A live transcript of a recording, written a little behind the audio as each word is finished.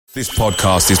This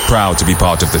podcast is proud to be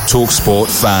part of the TalkSport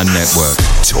Fan Network.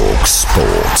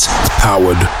 TalkSport.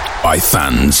 Powered by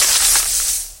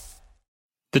fans.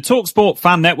 The TalkSport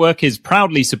Fan Network is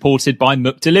proudly supported by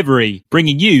McDelivery,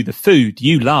 bringing you the food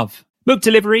you love.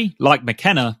 McDelivery, like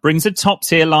McKenna, brings a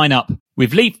top-tier lineup.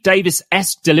 With Leif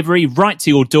Davis-esque delivery right to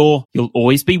your door, you'll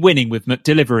always be winning with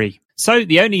McDelivery. So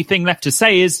the only thing left to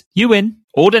say is, you win.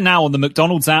 Order now on the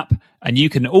McDonald's app, and you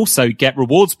can also get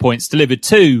rewards points delivered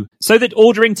too, so that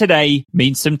ordering today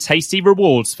means some tasty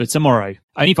rewards for tomorrow.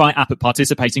 Only via app at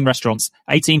participating restaurants.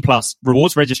 18 plus.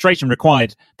 Rewards registration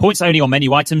required. Points only on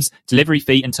menu items. Delivery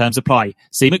fee and terms apply.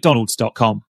 See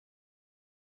mcdonalds.com.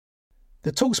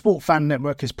 The TalkSport Fan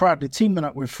Network is proudly teaming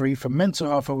up with Free for Mental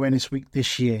Health Awareness Week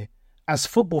this year. As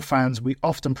football fans, we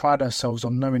often pride ourselves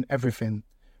on knowing everything,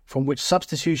 from which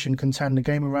substitution can turn the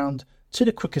game around to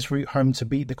the quickest route home to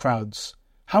beat the crowds.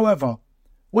 However,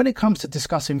 when it comes to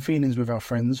discussing feelings with our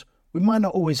friends, we might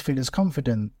not always feel as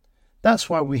confident. That's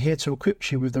why we're here to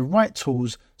equip you with the right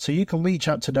tools so you can reach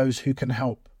out to those who can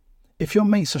help. If your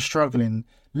mates are struggling,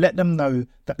 let them know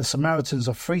that the Samaritans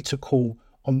are free to call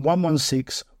on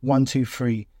 116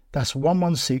 123. That's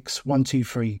 116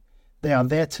 123. They are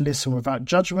there to listen without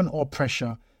judgment or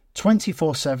pressure,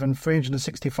 24/7,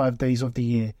 365 days of the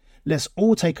year. Let's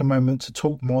all take a moment to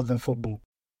talk more than football.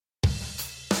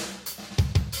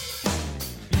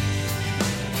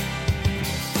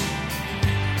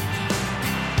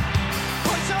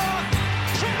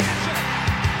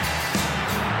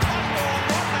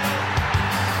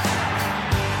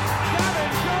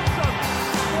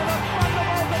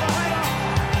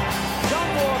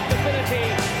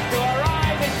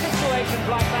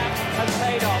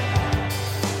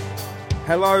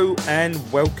 Hello and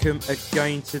welcome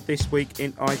again to This Week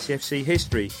in ITFC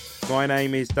History. My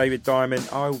name is David Diamond.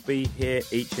 I will be here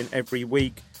each and every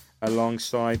week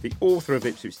alongside the author of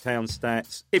Ipswich Town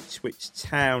Stats, Ipswich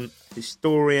Town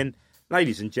historian.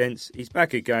 Ladies and gents, he's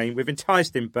back again. We've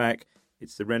enticed him back.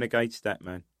 It's the Renegade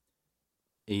Statman.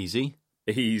 Easy.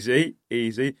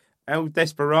 El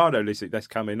Desperado, listen, that's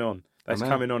coming on. That's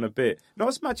coming on a bit. Not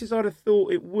as much as I'd have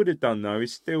thought it would have done, though.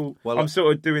 It's still... Well, I'm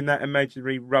sort of doing that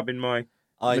imaginary rubbing my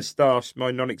moustache, my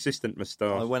non-existent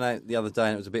moustache. I went out the other day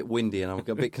and it was a bit windy and I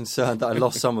got a bit concerned that I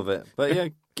lost some of it. But yeah,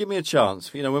 give me a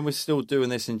chance. You know, when we're still doing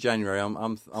this in January,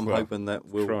 I'm hoping that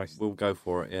we'll go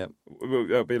for it. Yeah,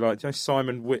 it'll be like just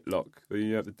Simon Whitlock,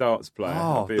 the darts player.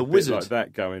 Oh, be the wizard, like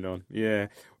that going on. Yeah.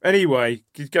 Anyway,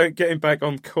 getting back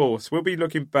on course, we'll be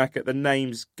looking back at the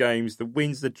names, games, the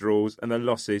wins, the draws, and the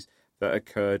losses that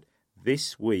occurred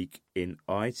this week in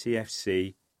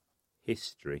ITFC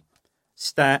history.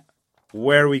 Stat.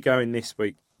 Where are we going this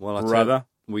week, brother?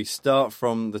 We start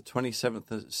from the 27th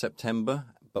of September,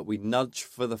 but we nudge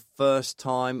for the first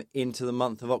time into the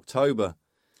month of October.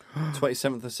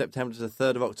 27th of September to the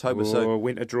 3rd of October. So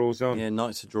winter draws on. Yeah,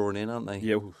 nights are drawing in, aren't they?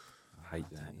 Yeah, I hate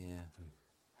that. Yeah.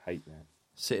 Hate that.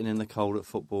 Sitting in the cold at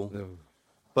football. Oh,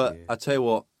 but yeah. I tell you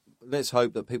what, let's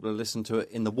hope that people are listening to it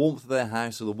in the warmth of their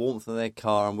house or the warmth of their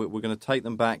car, and we're going to take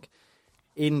them back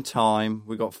in time.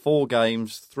 We've got 4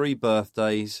 games, 3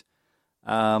 birthdays.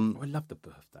 I love the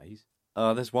birthdays.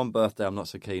 There's one birthday I'm not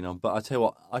so keen on, but I tell you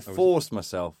what, I forced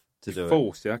myself to do it.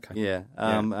 Forced, yeah, okay. Yeah,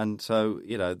 and so,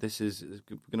 you know, this is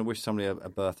we're going to wish somebody a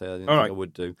birthday I didn't think I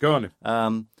would do. Go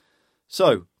on.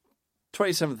 So,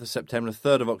 27th of September,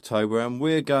 3rd of October, and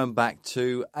we're going back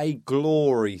to a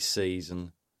glory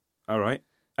season. All right.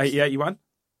 80-81?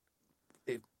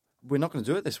 We're not going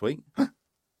to do it this week.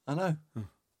 I know.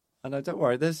 I know, don't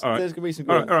worry. There's right. going to be some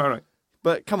All good... right.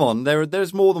 But come on,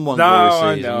 there's more than one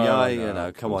glory season. I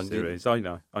know. Come on. There is. I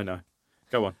know.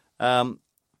 Go on.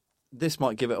 This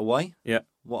might give it away. Yeah.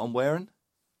 What I'm wearing.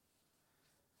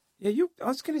 Yeah, I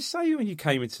was going to say when you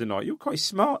came in tonight, you're quite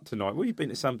smart tonight. Well, you've been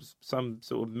to some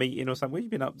sort of meeting or something. What have you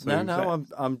been up to? No,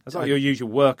 That's not your usual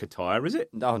work attire, is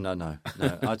it? No.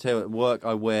 I tell you, at work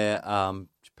I wear a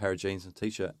pair of jeans and a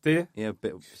t-shirt. Do you? Yeah,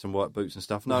 some work boots and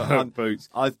stuff. No, boots.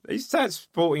 He started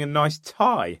sporting a nice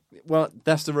tie. Well,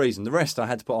 that's the reason. The rest I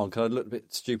had to put on because I looked a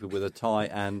bit stupid with a tie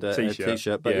and a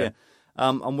t-shirt. But yeah.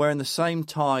 I'm wearing the same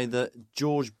tie that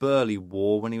George Burley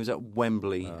wore when he was at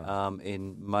Wembley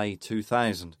in May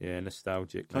 2000. Yeah,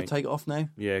 nostalgic. Can I take it off now?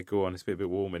 Yeah, go on. It's a bit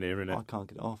warm in here, isn't it? I can't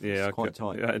get it off. Yeah, it's quite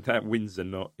tight. That Windsor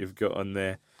knot you've got on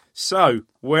there. So,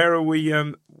 where are we?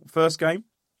 First game?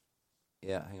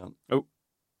 Yeah, hang on. Oh.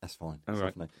 That's fine. All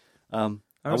right.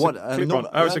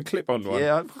 It's a clip-on one.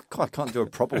 Yeah, I can't do a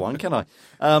proper one, can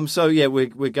I? So, yeah,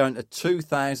 we're going to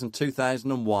 2000,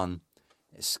 2001.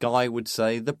 Sky would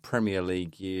say the Premier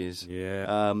League years.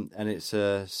 Yeah. And it's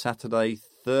Saturday,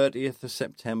 30th of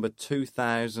September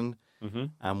 2000,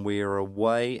 and we are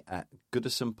away at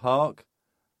Goodison Park.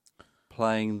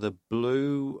 playing the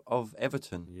Blue of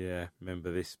Everton. Yeah,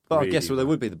 remember this. But really I guess there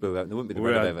would be the Blue of Everton. There wouldn't be the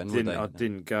Red of Everton, would they? I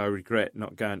didn't go. I regret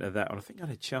not going to that one. I think I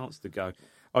had a chance to go.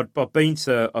 I've been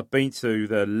to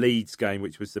the Leeds game,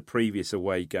 which was the previous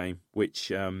away game,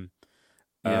 which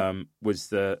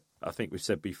was I think we've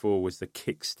said before, was the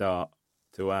kickstart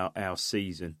to our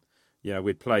season.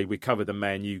 We covered the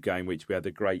Man U game, which we had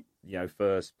the great,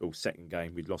 first or second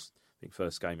game. We'd lost, I think,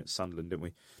 first game at Sunderland, didn't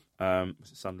we? Was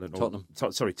it Sunderland? Tottenham.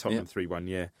 Tottenham 3-1,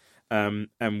 yeah.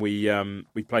 And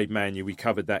we played Man U. We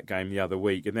covered that game the other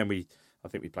week, and then I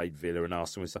think we played Villa and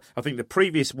Arsenal and stuff. I think the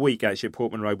previous week, actually, at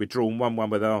Portman Road, we'd drawn 1-1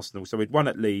 with Arsenal. So we'd won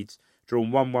at Leeds, drawn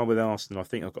 1-1 with Arsenal. I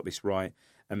think I've got this right.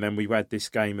 And then we had this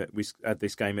game at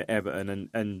Everton,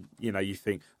 and you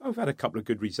think, we've had a couple of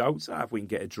good results. If we can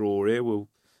get a draw here,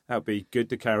 that'll be good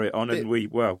to carry it on. And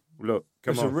look,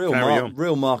 come on, carry on.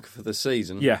 Real marker for the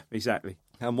season. Yeah, exactly.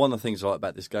 And one of the things I like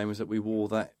about this game was that we wore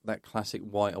that classic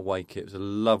white away kit. It was a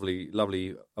lovely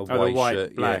away white,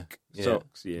 shirt. Black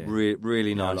socks, yeah.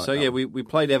 Really nice. Like we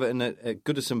played Everton at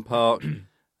Goodison Park,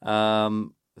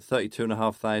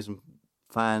 32,500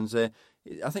 fans there.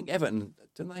 I think Everton,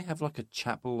 didn't they have like a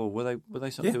chapel, or were they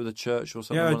something to do with a church or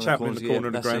something? Yeah, a chapel in the corner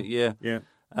of the ground. Yeah.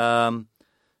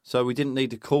 So we didn't need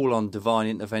to call on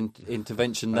divine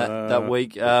intervention that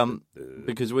week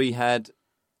because we had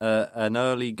an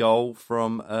early goal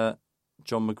from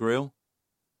John McGreal.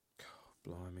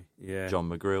 Blimey, yeah. John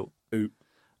McGreal. Oop.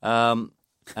 And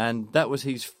that was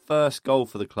his first goal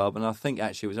for the club, and I think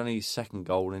actually it was only his second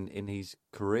goal in his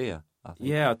career. I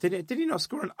think. Yeah, did he not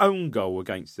score an own goal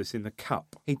against us in the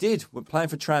Cup? He did. We're playing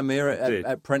for Tranmere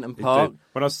at Prenton Park.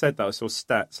 When I said that, I saw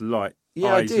stats light.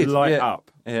 Yeah, I did.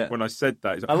 Up when I said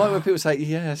that. I like when people say,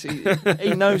 "Yes,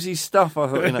 he knows his stuff." I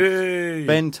thought,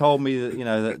 Ben told me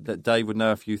that that Dave would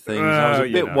know a few things. I was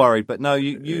a bit worried, but no,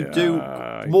 you do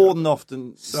more than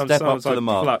often step up to the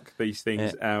mark. Pluck these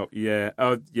things out. Yeah.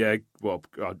 Oh, yeah. Well,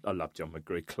 I love John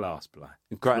McGree. Class player.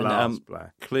 Class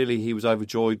player. Clearly, he was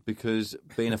overjoyed because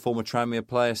being a former Tranmere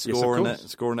player, scoring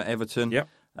at Everton. Yep.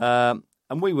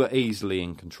 And we were easily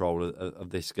in control of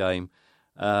this game.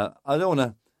 I don't want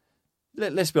to.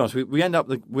 Let's be honest. We end up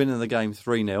winning the game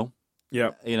 3-0. Yeah.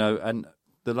 And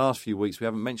the last few weeks we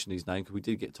haven't mentioned his name because we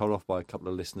did get told off by a couple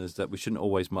of listeners that we shouldn't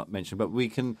always mention, but we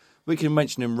can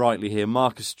mention him rightly here.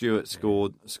 Marcus Stewart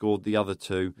scored the other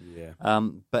two. Yeah.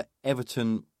 But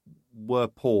Everton were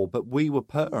poor, but we were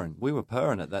purring. We were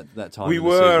purring at that time. We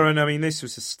were, and I mean, this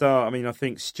was the start. I mean, I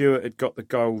think Stewart had got the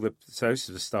goal. So this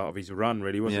was the start of his run,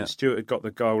 really, wasn't it? Stewart had got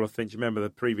the goal. I think. Do you remember the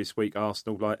previous week,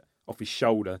 Arsenal off his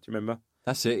shoulder? Do you remember?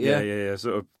 That's it, yeah. Yeah.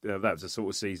 Sort of. That was the sort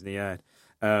of season he had.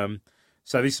 So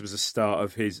this was the start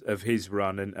of his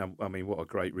run, and I mean, what a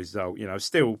great result.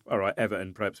 Still, all right.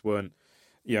 Everton perhaps weren't.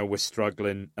 We're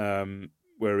struggling.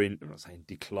 We're in. I'm not saying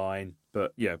decline,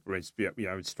 but we're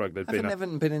struggling. Haven't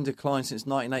Everton been in decline since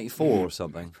 1984 or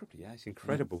something? Probably, yeah. It's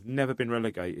incredible. Yeah. Never been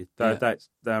relegated. That's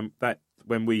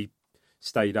when we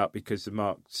stayed up because of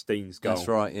Mark Steen's goal. That's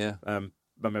right. Yeah.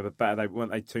 I remember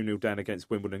weren't they 2-0 down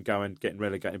against Wimbledon, getting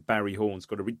relegated. Barry Horn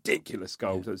got a ridiculous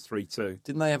goal. Yeah. So it was 3-2.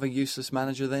 Didn't they have a useless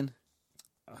manager then?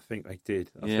 I think they did.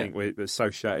 I think we're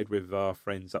associated with our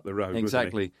friends up the road.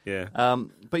 Exactly. Yeah.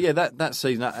 But yeah, that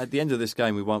season at the end of this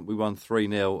game, we won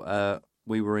 3-0.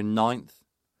 We were in 9th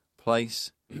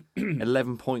place,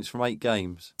 11 points from 8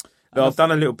 games. I've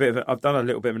done a little bit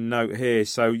of a note here.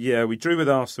 So yeah, we drew with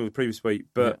Arsenal the previous week,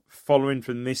 but following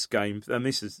from this game, and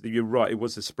you're right, it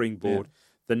was a springboard. Yeah.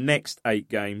 The next 8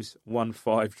 games,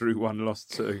 1-5, drew 1,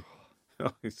 lost 2.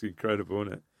 It's incredible,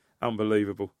 isn't it?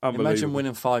 Unbelievable. Imagine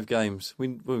winning 5 games. We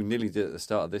nearly did at the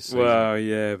start of this season. Well,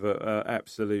 yeah, but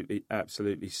absolutely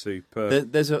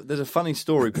superb. There's a funny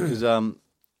story because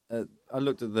I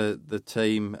looked at the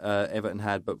team Everton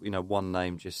had, but one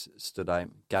name just stood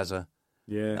out, Gazza.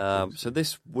 Yeah. So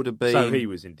this would have been. So he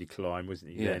was in decline,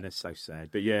 wasn't he? Yeah, that's so sad.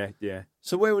 But yeah.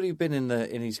 So where would he have been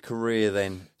in his career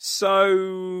then?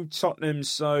 So Tottenham.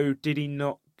 So did he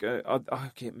not?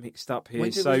 I get mixed up here.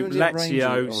 Lazio.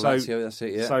 Lazio, that's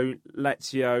it. Yeah. So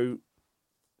Lazio,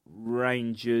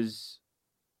 Rangers,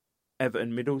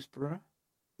 Everton, Middlesbrough.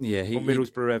 Yeah,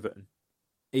 Middlesbrough, Everton.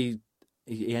 He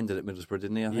ended at Middlesbrough,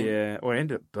 didn't he? I think. Yeah. Well, he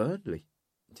ended at Burnley.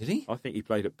 Did he? I think he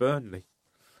played at Burnley.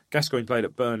 Gascoigne played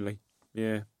at Burnley.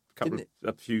 Yeah.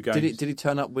 A few games. Did he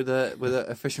turn up with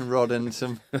a fishing rod and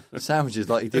some sandwiches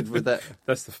like he did with that?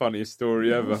 That's the funniest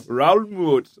story ever. Raoul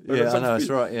Wood. Yeah, I know, that's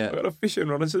right, yeah. I got a fishing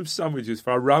rod and some sandwiches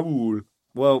for Raoul.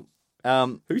 Well,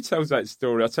 who tells that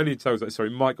story? I'll tell you who tells that story.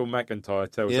 Michael McIntyre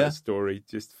tells that story.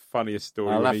 Just funniest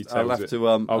story when he tells it.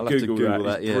 I'll Google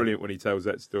that. It's brilliant when he tells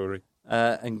that story.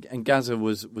 And Gazza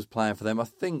was playing for them. I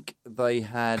think they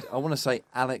had, I want to say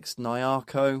Alex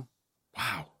Nyarko.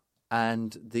 Wow.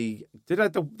 And the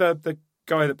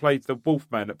guy that played the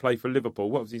Wolfman that played for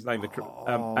Liverpool, what was his name?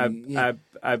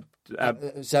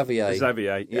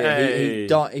 Xavier.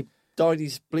 Yeah, he dyed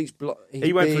his bleach.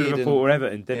 He went for Liverpool or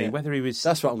Everton, didn't he? Whether he was.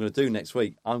 That's what I'm going to do next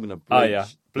week. I'm going to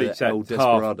bleach El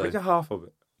Desperado. Bleach half of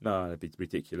it. No, that'd be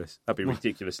ridiculous. That'd be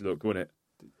ridiculous look, wouldn't it?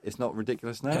 It's not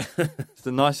ridiculous now. It's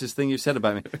the nicest thing you've said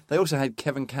about me. They also had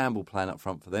Kevin Campbell playing up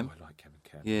front for them. I like Kevin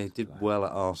Campbell. Yeah, he did well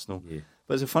at Arsenal. Yeah.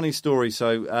 But it's a funny story.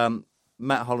 So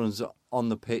Matt Holland's on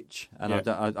the pitch, and I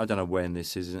don't know when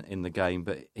this is in the game,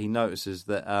 but he notices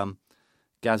that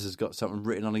Gazza's got something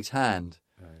written on his hand.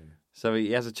 Oh, yeah. So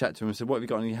he has a chat to him and said, "What have you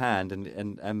got on your hand?"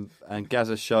 And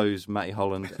Gazza shows Matty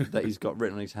Holland that he's got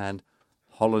written on his hand,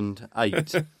 Holland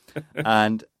 8.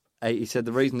 And he said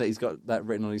the reason that he's got that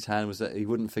written on his hand was that he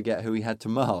wouldn't forget who he had to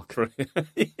mark.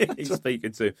 He's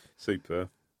speaking to super.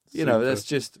 You know, that's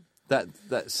just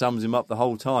that sums him up the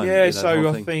whole time. Yeah, you know, so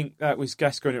I think that was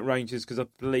Gascoigne at Rangers, because I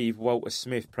believe Walter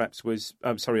Smith perhaps was.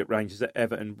 I'm sorry, at Rangers, at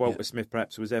Everton. Walter Smith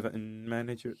perhaps was Everton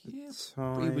manager at the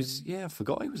time. He was. Yeah, I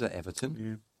forgot he was at Everton.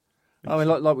 Yeah. I mean,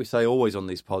 like we say always on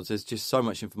these pods, there's just so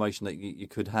much information that you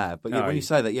could have. But when you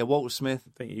say that, Walter Smith.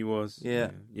 I think he was.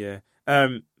 Yeah.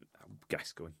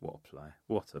 Gascoigne, what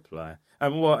a player.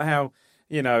 And how,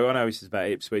 I know this is about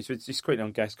Ipswich, but just quickly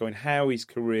on Gascoigne, how his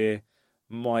career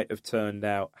might have turned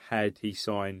out had he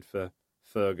signed for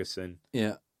Ferguson,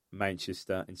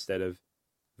 Manchester, instead of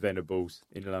Venables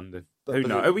in London. Who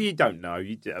knows? Well, you don't know.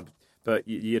 But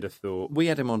you'd have thought. We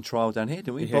had him on trial down here,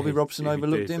 didn't we? Bobby Robson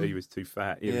overlooked him. He was too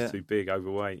fat. He was too big,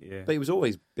 overweight. Yeah, but he was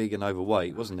always big and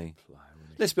overweight, wasn't he?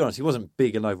 Let's be honest, he wasn't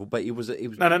big and overweight, but he was.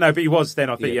 No, but he was then.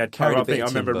 I think he had. I remember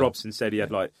timber. Robson said he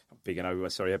had big and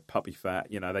overweight. Sorry, he had puppy fat.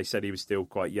 They said he was still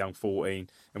quite young, 14,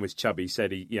 and was chubby. He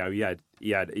said he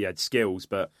had skills,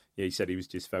 but he said he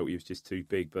felt he was just too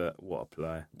big. But what a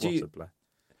player! What a player!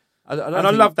 I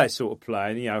love that sort of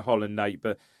player. Holland 8,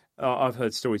 but. I've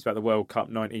heard stories about the World Cup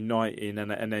 1990,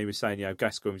 and they were saying,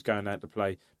 Gascoigne was going out to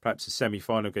play perhaps a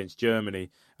semi-final against Germany,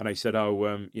 and they said,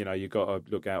 you got to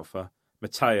look out for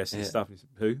Mateus and stuff. And he said,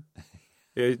 who?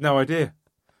 Yeah, no idea.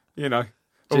 We'll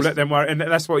let them worry, and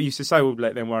that's what he used to say. We'll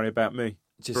let them worry about me.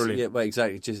 Brilliant. Yeah, well,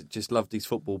 exactly. Just loved his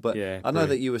football. But I know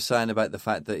that you were saying about the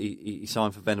fact that he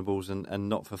signed for Venables and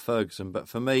not for Ferguson. But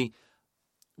for me,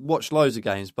 watch loads of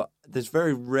games, but there's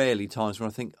very rarely times when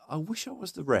I think, I wish I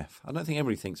was the ref. I don't think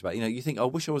everybody thinks about it. You think, I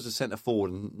wish I was the centre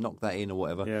forward and knock that in or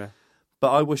whatever. Yeah.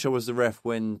 But I wish I was the ref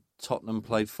when Tottenham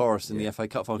played Forest in the FA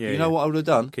Cup final. You know what I would have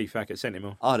done? Keith Hackett sent him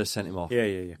off. I'd have sent him off.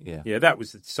 Yeah, that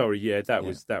was was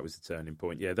the turning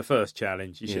point. Yeah, the first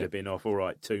challenge, he should have been off. All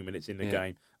right, 2 minutes in the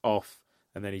game, off,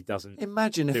 and then he doesn't.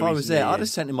 Imagine if I was there, I'd have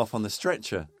sent him off on the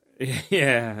stretcher.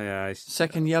 Yeah.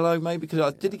 Second yellow, maybe,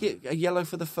 because did he get a yellow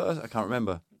for the first? I can't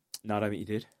remember. No, I don't think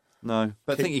he did. No,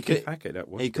 but I think he could.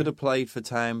 He could have played for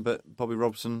Town, but Bobby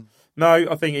Robson. No,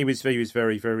 I think he was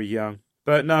very, very young.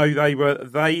 But no,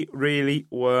 they really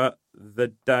were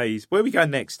the days. Where are we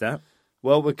going next, Dap?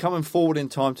 Well, we're coming forward in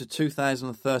time to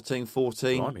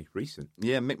 2013-14. Blimey, recent.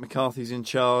 Yeah, Mick McCarthy's in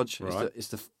charge. Right.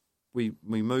 We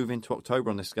move into October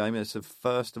on this game. It's the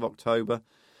 1st of October,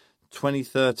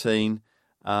 2013,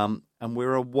 and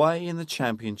we're away in the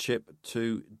Championship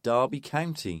to Derby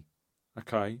County.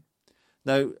 Okay.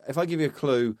 Now, if I give you a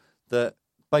clue that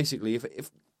basically,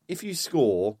 if you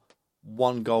score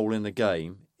one goal in a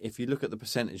game, if you look at the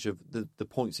percentage of the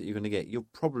points that you're going to get, you're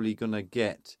probably going to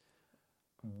get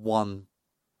 1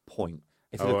 point.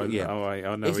 I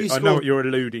know what you're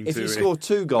alluding to. If you score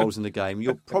 2 goals in the game,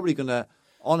 you're probably going to,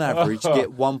 on average,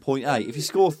 get 1.8. If you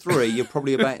score 3, you're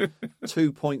probably about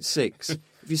 2.6.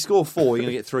 If you score 4, you're going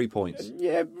to get 3 points.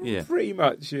 Yeah, pretty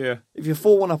much, yeah. If you're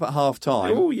 4-1 up at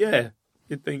half-time... Oh, yeah.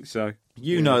 You'd think so.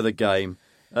 You know the game.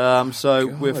 We're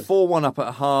 4-1 up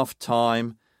at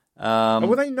half-time.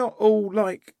 Were they not all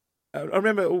like... I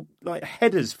remember all like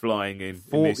headers flying in.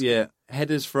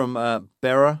 Headers from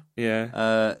Berra.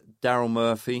 Yeah. Daryl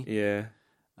Murphy.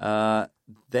 Yeah.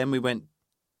 Then we went...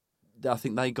 I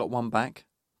think they got one back.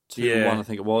 2-1, I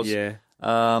think it was. Yeah.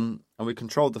 And we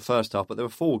controlled the first half, but there were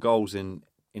 4 goals in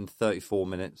 34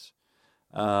 minutes.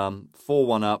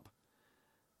 4-1 up.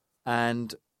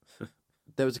 And...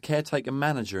 there was a caretaker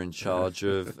manager in charge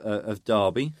of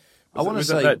Derby. I want to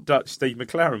say that Dutch Steve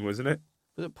McLaren, wasn't it?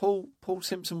 Was it Paul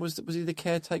Simpson? Was he the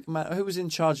caretaker manager? Who was in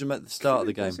charge of him at the start of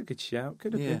the game? That's a good shout.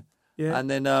 Could have been. Yeah. And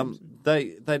then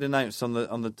they'd announced on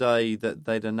the day that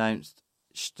they'd announced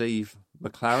Steve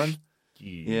McLaren.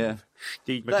 Yeah.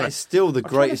 Steve McLaren. That is still the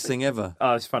greatest thing ever.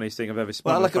 Oh, it's the funniest thing I've ever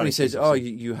spotted. Well, I like when he says,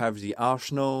 you have the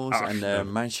Arsenals and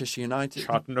Manchester United.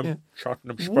 Tottenham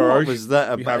Spurs. What was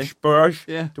that about? You have Spurs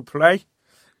to play.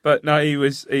 But no, he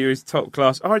was top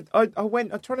class. I'm trying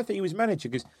to think he was manager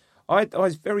because I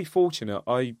was very fortunate.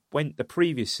 I went the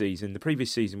previous season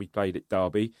we played at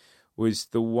Derby was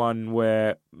the one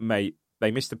where, mate, they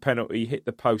missed a penalty, hit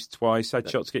the post twice, had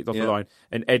shots kicked off the line,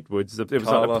 and Edwards, it was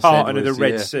like the parting of the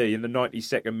Red Sea in the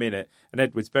 92nd minute, and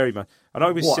Edwards very much. And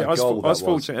I was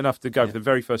fortunate enough to go for the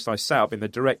very first time. I sat up in the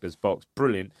director's box,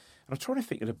 brilliant. And I'm trying to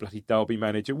think of the bloody Derby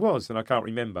manager was, and I can't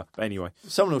remember. But anyway.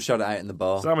 Someone will shout it out in the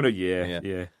bar. Someone will,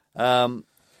 yeah.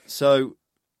 So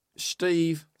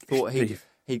Steve thought he'd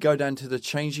go down to the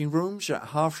changing rooms at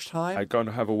half-time. I'd go and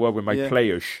have a word with my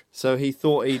players. So he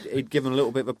thought he'd give them a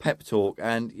little bit of a pep talk,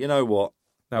 and you know what?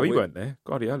 No, he weren't there.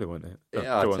 Guardiola weren't there.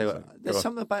 Yeah, I'll tell you what, there's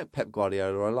something about Pep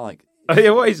Guardiola I like. Oh, yeah,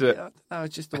 what is it? No,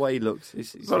 it's just the way he looks.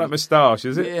 It's not that moustache,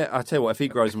 is it? Yeah, I tell you what, if he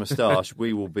grows a moustache,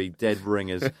 we will be dead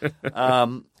ringers.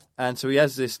 And so he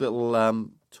has this little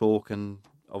talk, and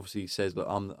obviously he says, "Look,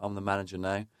 I'm the manager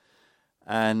now,"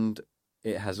 and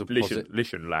it has a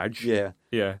listen, lads. Yeah.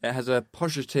 It has a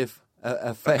positive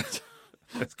effect.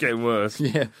 It's getting worse.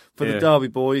 For the Derby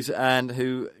boys, and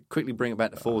who quickly bring it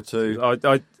back to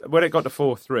 4-2. When it got to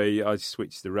 4-3, I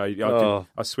switched the radio.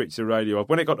 I switched the radio off.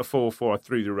 When it got to 4-4, I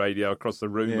threw the radio across the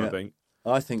room.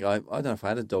 I think I don't know if I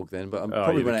had a dog then, but I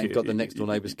probably went out and got the next door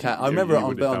neighbour's cat. I remember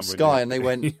it on Sky, and they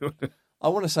went. I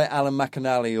want to say Alan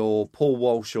McAnally or Paul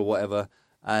Walsh or whatever,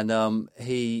 and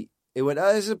he went.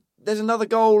 Oh, there's another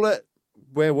goal at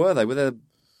where were they? Were they?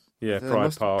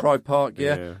 Pride Park.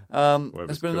 Yeah.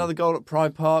 There's been another goal at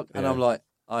Pride Park, and I'm like,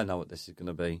 I know what this is going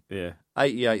to be. Yeah.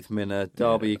 88th minute,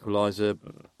 Derby equaliser.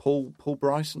 Paul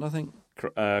Bryson, I think.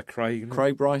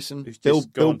 Craig Bryson.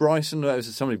 Bill Bryson. That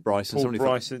was somebody Bryson.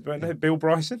 Bill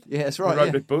Bryson. Yeah, that's right. He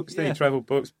wrote the books. Then he travelled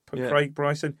books. Craig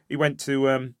Bryson. He went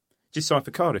to just signed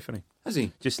for Cardiff, hasn't he? Has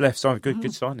he? Just left. Signed.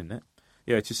 Good signing that.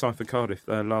 Yeah, just signed for Cardiff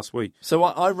last week. So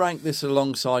I rank this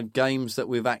alongside games that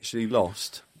we've actually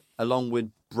lost, along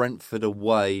with Brentford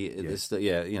away.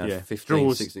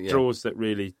 15, 16. Draws that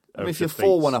really. I mean, if you're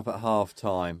 4-1 up at half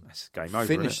time, that's game over.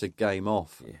 Finish the game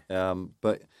off. Yeah.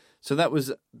 So that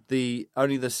was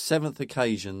only the 7th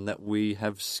occasion that we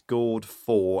have scored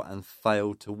 4 and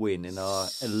failed to win in our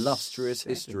illustrious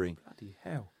history. Bloody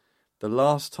hell! The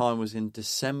last time was in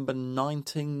December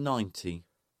 1990.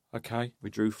 Okay. We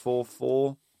drew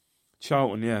 4-4.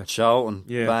 Charlton, yeah.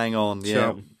 Bang on, yeah.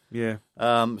 Charlton, yeah.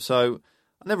 So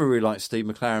I never really liked Steve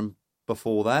McLaren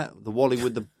before that. The Wally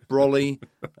with the brolly,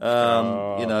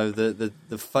 the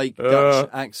fake Dutch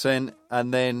accent,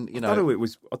 and then, I don't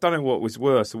know what was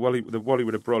worse, the Wally with a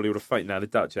brolly or the fake. Now, the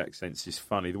Dutch accent's just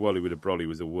funny. The Wally with a brolly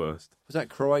was the worst. Was that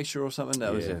Croatia or something?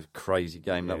 That was a crazy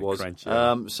game, that was.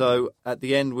 Crunchy. So at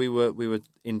the end, we were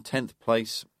in 10th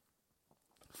place.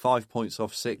 5 points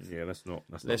off 6th. Yeah,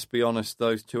 Let's be honest,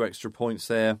 those 2 extra points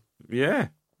there. Yeah,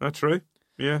 that's true.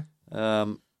 Yeah.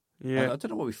 I don't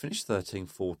know what we finished, 13,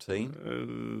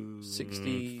 14.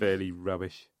 60. Fairly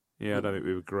rubbish. Yeah, I don't think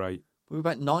we were great. We were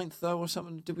about 9th, though, or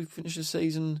something. Did we finish the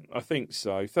season? I think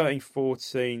so. 13,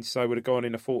 14, so we'd have gone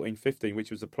into 14, 15, which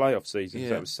was the playoff season. Yeah.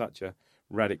 So that was such a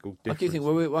radical difference. I keep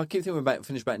thinking we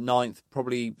finished about 9th,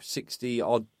 probably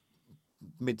 60-odd.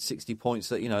 Mid-60 points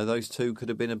that, those two could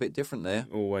have been a bit different there.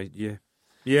 Always, yeah.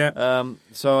 Yeah.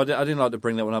 So I didn't like to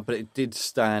bring that one up, but it did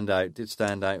stand out.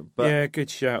 But yeah,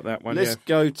 good shout, that one. Let's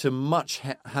go to much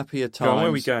happier times. Where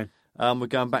are we going? We're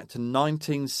going back to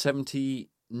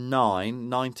 1979,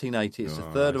 1980. It's the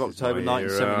 3rd of October,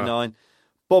 1979.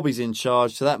 Bobby's in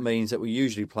charge, so that means that we're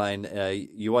usually playing a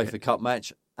UEFA Cup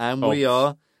match, and we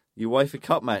are UEFA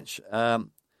Cup match. How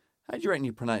do you reckon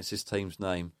you pronounce this team's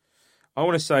name? I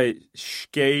want to say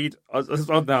Skeid.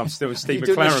 I'm still with Steve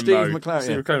McLaren mode.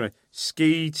 Steve McLaren.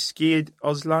 Skeid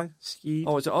Oslo. Skeid.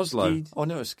 Oh, is it Oslo? Skeid. Oh,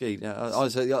 no, it's Skeid.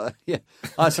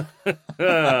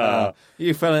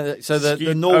 You fell in. So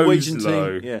the Norwegian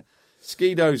Oslo. team. Yeah.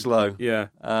 Skeid Oslo. Yeah.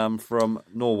 From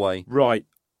Norway. Right.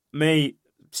 Me,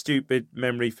 stupid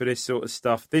memory for this sort of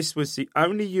stuff. This was the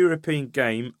only European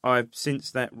game since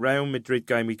that Real Madrid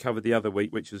game we covered the other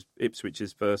week, which was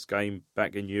Ipswich's first game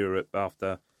back in Europe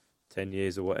after 10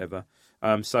 years or whatever.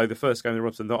 So the first game of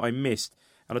Robson that I missed.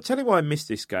 And I'll tell you why I missed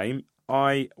this game.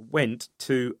 I went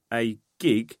to a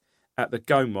gig at the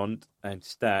Gaumont and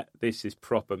this is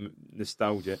proper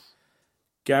nostalgia.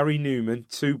 Gary Newman,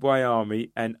 Two-Way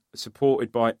Army, and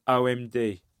supported by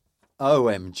OMD.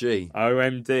 OMG.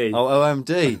 OMD. Oh,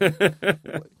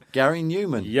 OMD. Gary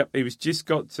Newman. Yep, he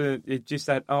just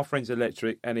had Our Friends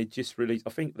Electric, and he just released,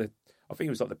 I think it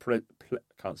was like the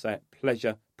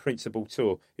Pleasure Principal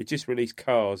Tour. It just released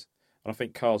Cars, and I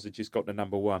think Cars had just got the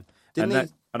number 1.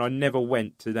 And I never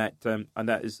went to that, and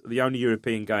that is the only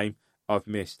European game I've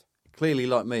missed. Clearly,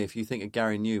 like me, if you think of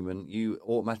Gary Newman, you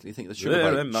automatically think of the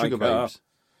Sugar Babes.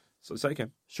 So say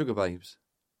again. Sugar Babes.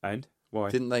 And why?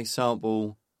 Didn't they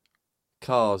sample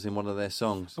Cars in one of their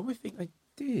songs? Oh, I think they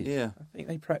did. Yeah. I think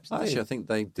they perhaps did. Actually, I think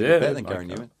they did it better than Gary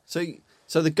Newman.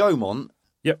 So the Gaumont.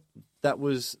 Yep. That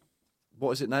was,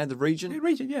 what is it now? The Regent? The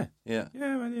Regent, yeah. Yeah.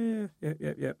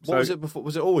 Yeah. What was it before?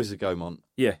 Was it always the Gaumont?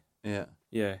 Yeah. Yeah.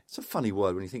 Yeah. It's a funny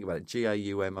word when you think about it.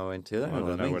 Gaumont. I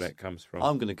don't know where that comes from.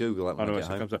 I'm going to Google that when I get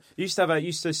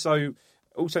home.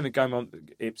 Also, the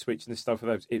Gaumont, Ipswich and the stuff for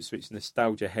those Ipswich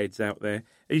nostalgia heads out there.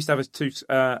 It used to have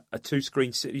a two-screen.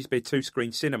 It used to be a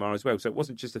two-screen cinema as well, so it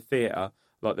wasn't just a theatre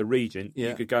like the Regent. Yeah.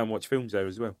 You could go and watch films there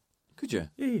as well. Could you?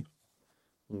 Yeah.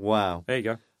 Wow. There you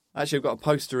go. Actually, I've got a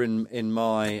poster in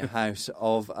my house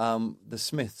of the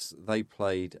Smiths. They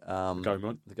played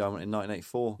Gaumont in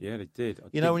 1984. Yeah, they did.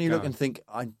 You know, when you look and think,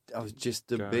 I was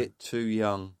just a bit too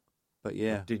young. But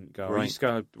yeah, I didn't go. Great. I used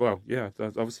to go. I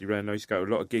obviously I used to go to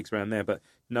a lot of gigs around there, but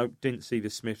no, didn't see the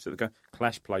Smiths at the go.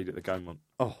 Clash played at the Gaumont.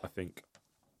 Oh, I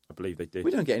believe they did. We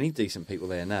don't get any decent people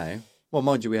there now. Well,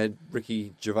 mind you, we had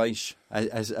Ricky Gervais,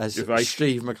 as Gervais.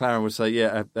 Steve McLaren would say,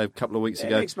 a couple of weeks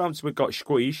ago. Next month we've got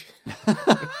Squeeze.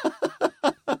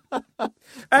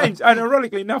 And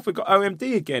ironically enough, we've got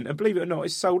OMD again, and believe it or not,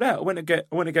 it's sold out. I went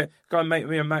to go and make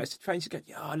me and Matt trains again.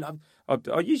 Yeah,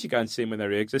 I usually go and see them when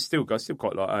they're here because I still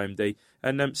quite like OMD,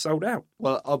 and sold out.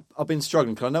 Well, I've been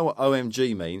struggling because I know what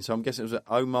OMG means, so I'm guessing it was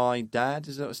Oh My Dad.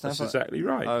 Is that what it stands for? That's exactly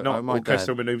right. Oh, Not Oh My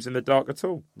Orchestral Dad. Manoeuvres in the Dark at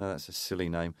all. No, that's a silly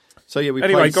name. So yeah, we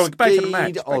Anyway, played back to the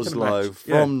match. Skeid Oslo Yeah.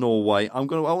 from Norway. I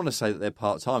want to say that they're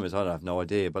part timers. I have no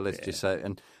idea, but let's just say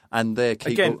and their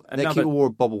keeper wore a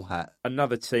bobble hat.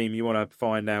 Another team you want to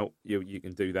find out. You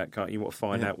can do that, can't you? You want to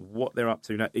find out what they're up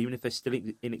to now, even if they're still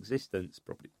in existence.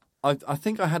 Probably. I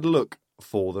think I had a look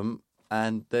for them,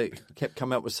 and they kept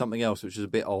coming up with something else, which was a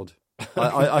bit odd.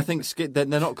 I think they're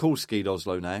not called Skeid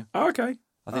Oslo now. Oh, okay.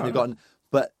 I think they've gotten,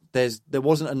 but there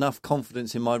wasn't enough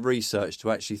confidence in my research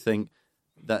to actually think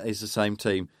that is the same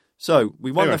team. So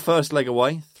we won their first leg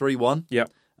away, 3-1. Yeah.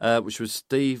 Which was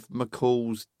Steve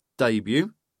McCall's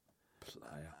debut.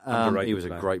 He was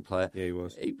a great player. Yeah, he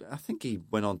was. I think he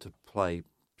went on to play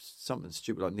something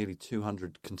stupid like nearly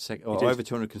 200 over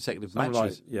 200 consecutive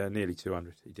matches. Nearly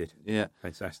 200. He did. Yeah,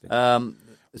 fantastic.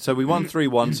 So we won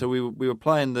 3-1. So we were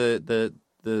playing the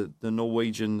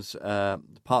Norwegians,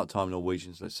 part-time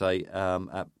Norwegians, let's say,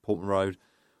 at Portman Road.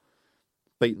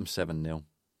 Beat them 7-0.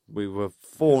 We were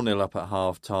 4-0 up at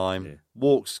half time. Yeah.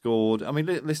 Walk scored. I mean,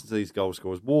 listen to these goal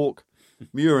scorers. Walk,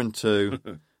 Muren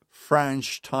 2.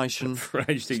 Franz Tyson,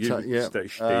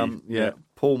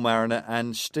 Paul Mariner,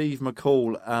 and Steve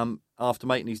McCall, after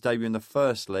making his debut in the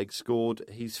first leg, scored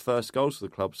his first goals for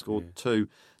the club, scored 2.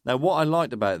 Now, what I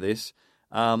liked about this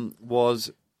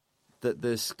was that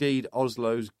the Skeid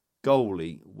Oslo's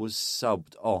goalie was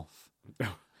subbed off,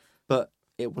 but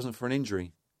it wasn't for an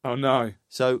injury. Oh, no.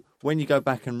 So when you go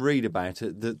back and read about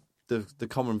it, the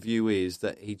common view is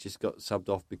that he just got subbed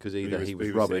off because either he was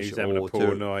rubbish he was having a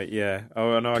poor night. Yeah.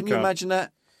 Oh, no, Can you imagine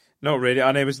that? Not really.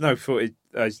 And there was no footage.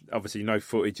 Obviously, no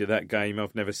footage of that game.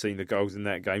 I've never seen the goals in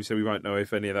that game, so we won't know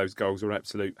if any of those goals were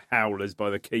absolute howlers by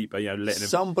the keeper. Letting him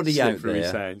somebody out through there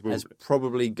his hand. has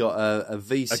probably got a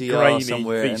VCR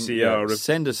somewhere. VCR.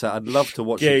 Send us that. I'd love to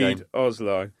watch the game.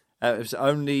 Oslo. It's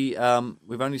only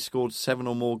we've only scored 7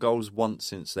 or more goals once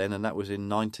since then, and that was in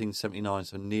 1979,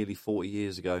 so nearly 40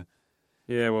 years ago.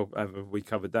 Yeah, well, we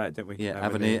covered that, didn't we? Yeah,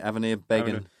 Avenir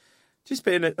begging. Just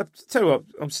tell you what,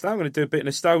 I'm still going to do a bit of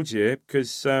nostalgia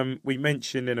because we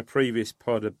mentioned in a previous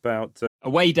pod about...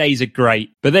 Away days are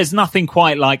great, but there's nothing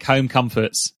quite like home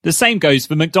comforts. The same goes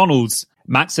for McDonald's.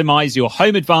 Maximise your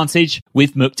home advantage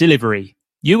with McDelivery.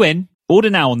 You in?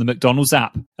 Order now on the McDonald's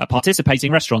app. At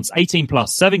participating restaurants, 18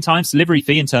 plus, serving times, delivery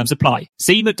fee and terms apply.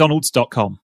 See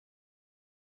mcdonalds.com.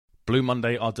 Blue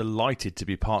Monday are delighted to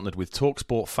be partnered with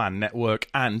TalkSport Fan Network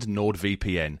and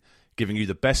NordVPN, giving you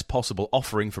the best possible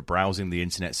offering for browsing the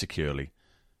internet securely.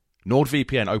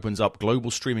 NordVPN opens up global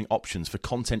streaming options for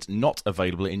content not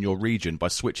available in your region by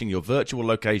switching your virtual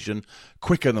location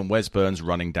quicker than Wes Burns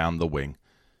running down the wing.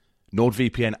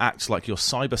 NordVPN acts like your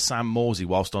cyber Sam Morsey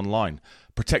whilst online,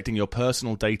 protecting your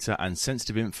personal data and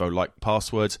sensitive info like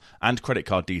passwords and credit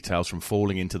card details from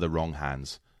falling into the wrong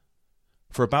hands.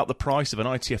 For about the price of an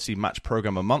ITFC match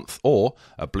program a month or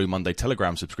a Blue Monday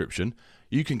Telegram subscription,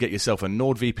 you can get yourself a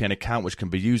NordVPN account which can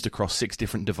be used across 6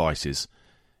 different devices.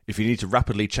 If you need to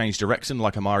rapidly change direction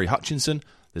like Amari Hutchinson,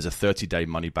 there's a 30-day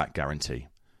money-back guarantee.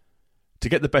 To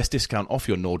get the best discount off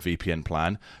your NordVPN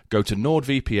plan, go to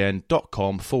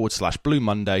nordvpn.com/Blue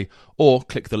Monday or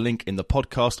click the link in the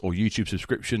podcast or YouTube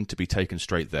subscription to be taken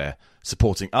straight there,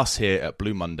 supporting us here at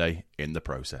Blue Monday in the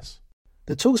process.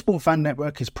 The TalkSport Fan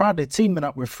Network is proudly teaming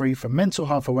up with Free for Mental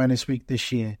Health Awareness Week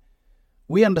this year.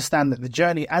 We understand that the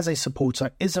journey as a supporter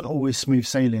isn't always smooth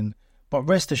sailing, but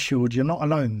rest assured you're not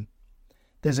alone.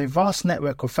 There's a vast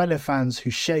network of fellow fans who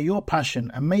share your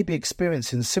passion and may be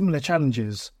experiencing similar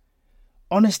challenges.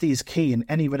 Honesty is key in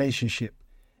any relationship.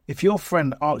 If your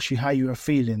friend asks you how you are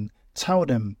feeling, tell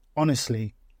them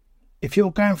honestly. If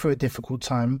you're going through a difficult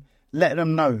time, let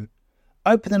them know.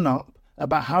 Opening up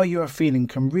about how you are feeling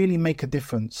can really make a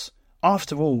difference.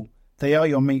 After all, they are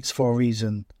your mates for a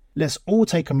reason. Let's all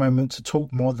take a moment to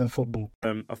talk more than football.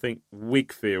 I think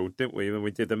Wakefield, didn't we, when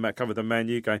we did the cover the Man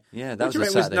U game? Yeah, that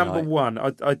was Saturday number night. one.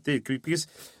 I did, because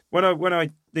when I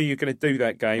knew you were going to do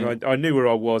that game, I knew where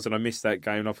I was and I missed that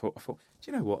game. And I thought,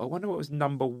 do you know what? I wonder what was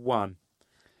number one.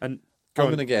 And I'm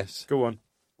going to guess. Go on.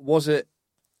 Was it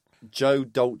Joe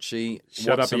Dolce?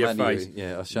 Shut up your face.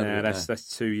 Yeah,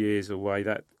 that's 2 years away.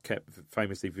 That kept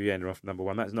famously Vienna off number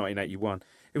one. That's 1981.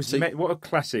 It was what a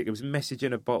classic. It was Message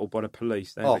in a Bottle by the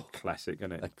Police. That's a classic,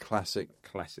 isn't it? A classic.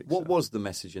 What was the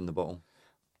message in the bottle?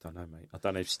 I don't know, mate. I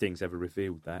don't know if Sting's ever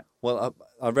revealed that. Well,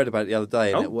 I read about it the other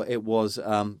day, and it was,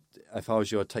 if I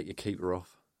was you, I'd take your keeper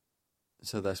off.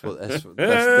 So that's what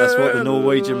the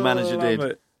Norwegian manager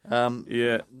did.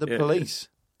 The police.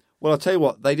 Well, I'll tell you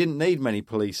what, they didn't need many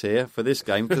police here for this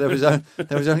game because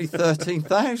there was only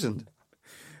 13,000.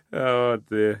 Oh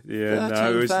dear, yeah,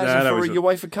 13,000 for a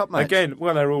UEFA Cup match. Again,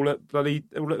 well, they're all at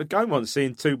the game once,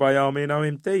 seeing Two-Bay Army and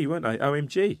OMD, weren't they?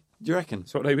 OMG. Do you reckon?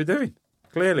 That's what they were doing.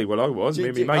 Clearly, well, I was. Me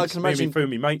and my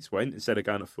mates went instead of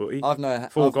going to footy.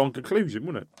 Foregone conclusion,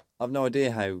 wasn't it? I've no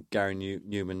idea how Gary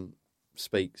Newman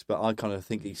speaks, but I kind of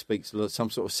think he speaks some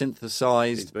sort of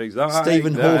synthesised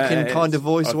Stephen Hawking kind of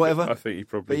voice or whatever. I think he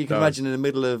probably But you can imagine in the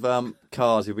middle of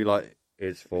cars, he'll be like,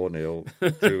 it's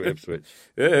 4-0 to Ipswich.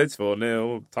 Yeah, it's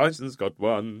 4-0. Tyson's got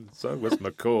one, so was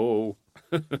McCall.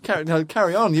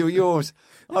 Carry on.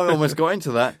 I almost got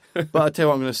into that. But I tell you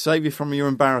what, I'm going to save you from your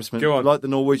embarrassment. Go on. Like the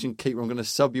Norwegian keeper, I'm going to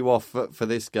sub you off for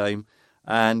this game.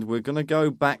 And we're going to go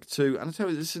back to, and I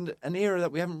tell you, this is an era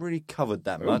that we haven't really covered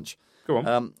that much. Go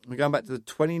on. We're going back to the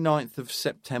 29th of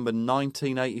September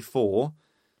 1984.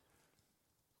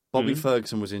 Bobby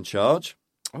Ferguson was in charge.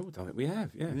 Oh, don't think we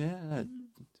have, yeah.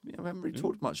 We haven't really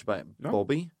talked much about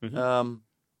Bobby. Mm-hmm.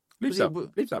 Lives up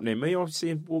near me. I've seen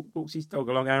him walks his dog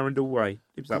along Arundel Way.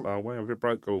 Lives up our way over at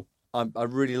Brokehall. I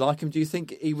really like him. Do you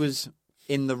think he was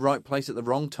in the right place at the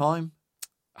wrong time?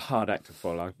 Hard act to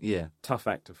follow. Yeah. Tough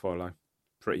act to follow,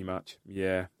 pretty much.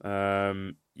 Yeah.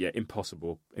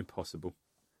 Impossible.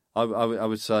 I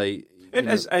would say...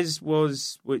 As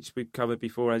was, which we covered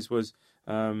before, as was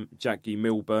Jackie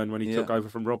Milburn when he took over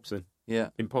from Robson. Yeah,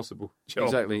 impossible.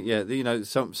 Exactly. Yeah,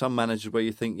 some managers where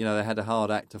you think they had a hard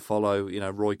act to follow.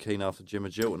 Roy Keane after Jim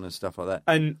Agilton and stuff like that.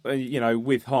 And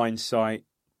with hindsight,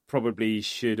 we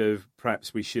should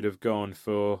have gone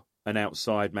for an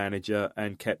outside manager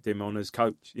and kept him on as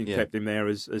coach. Kept him there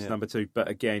as number two. But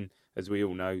again, as we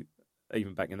all know,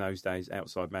 even back in those days,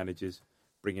 outside managers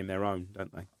bring in their own,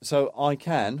 don't they? So I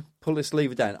can pull this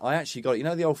lever down. I actually got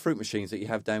the old fruit machines that you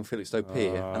have down Felixstowe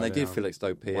Pier, and they did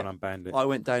Felixstowe Pier. One unbanned it. I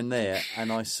went down there,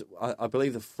 and I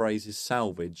believe the phrase is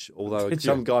salvage, although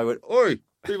some guy went, "Oi,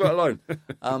 leave that alone."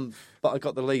 But I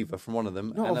got the lever from one of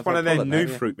them. Not off one of their new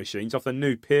fruit machines, off the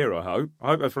new pier. I hope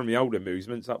they're from the old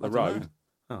amusements up the road.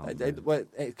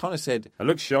 It kind of said it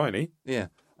looks shiny. Yeah,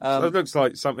 so it looks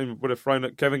like something would have thrown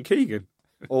at Kevin Keegan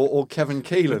or Kevin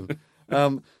Keelan.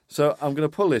 So I'm going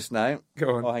to pull this now.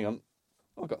 Go on. Oh, hang on.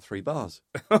 I've got 3 bars.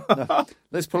 No,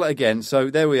 let's pull it again. So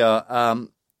there we are.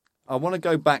 I want to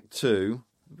go back to,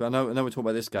 I know we're talking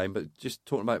about this game, but just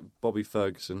talking about Bobby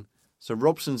Ferguson. So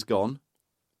Robson's gone.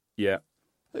 Yeah.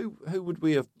 Who would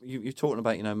we have? You're talking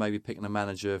about, maybe picking a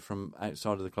manager from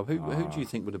outside of the club. Who do you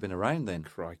think would have been around then?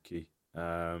 Crikey.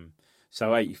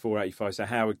 So 84, 85. So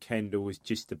Howard Kendall was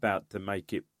just about to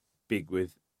make it big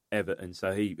with Everton.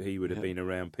 So he would have been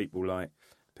around people like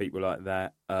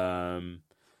that.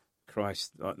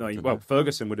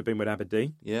 Ferguson would have been with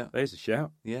Aberdeen. Yeah. There's a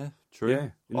shout. Yeah,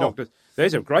 true. Yeah.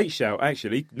 There's a great shout,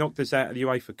 actually. Knocked us out of the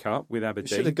UEFA Cup with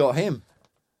Aberdeen. Should have got him.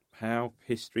 How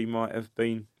history might have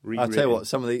been rewritten. I'll tell you what,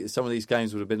 some of these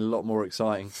games would have been a lot more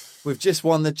exciting. We've just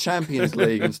won the Champions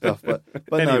League and stuff, but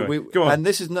anyway, go on. And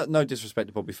this is no disrespect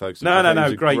to Bobby Ferguson.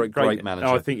 No, great manager.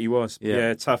 No, I think he was.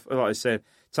 Yeah, tough. Like I said,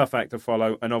 tough act to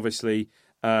follow, and obviously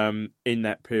in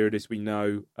that period, as we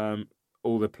know,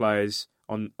 all the players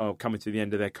are coming to the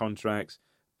end of their contracts.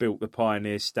 built the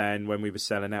Pioneer stand when we were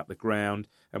selling out the ground,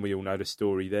 and we all know the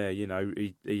story there. You know,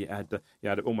 he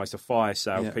had almost a fire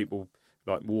sale. Yeah. People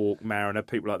like Walk, Mariner,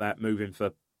 people like that moving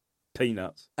for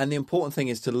peanuts. And the important thing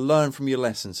is to learn from your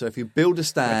lessons. So if you build a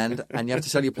stand and you have to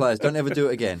sell your players, don't ever do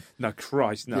it again. No,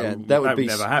 Christ, no. Yeah, that would be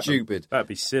never stupid. That'd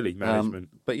be silly management.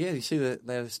 But yeah, you see that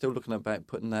they're still looking about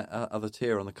putting that other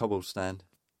tier on the cobble stand.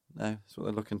 No, that's what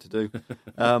they're looking to do.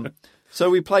 So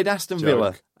we played Aston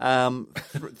Villa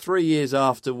 3 years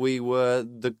after we were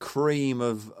the cream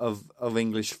of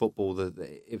English football,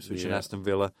 the Ipswich and Aston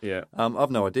Villa. Yeah.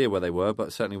 I've no idea where they were,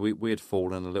 but certainly we had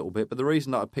fallen a little bit. But the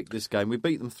reason that I picked this game, we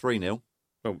beat them 3-0.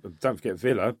 Well, don't forget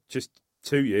Villa, just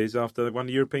 2 years after they won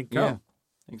the European Cup.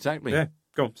 Yeah, exactly. Yeah,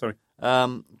 go on, sorry.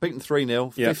 Beaten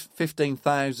 3-0, yeah.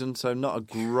 15,000, so not a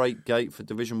great gate for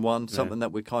Division 1, something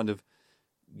that we're kind of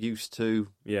used to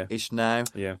ish now.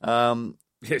 Yeah.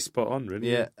 Spot on,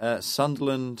 really. Yeah.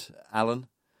 Sunderland, Alan.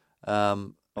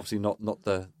 Obviously not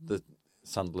the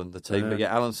Sunderland, the team, but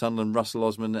Alan Sunderland, Russell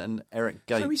Osman, and Eric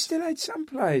Gates. So we still had some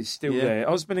players there.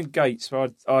 Osman and Gates,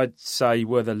 I'd say,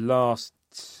 were the last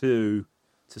two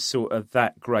to sort of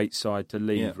that great side to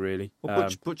leave, really. Well,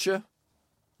 Butcher?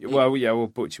 Well,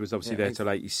 Butcher was obviously there till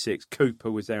 86.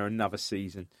 Cooper was there another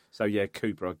season. So,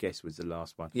 Cooper, I guess, was the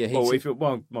last one. Yeah,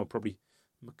 probably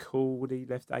McCall, he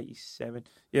left 87.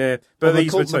 Yeah, but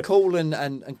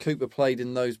McCall and Cooper played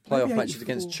in those playoff matches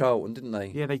against Charlton, didn't they?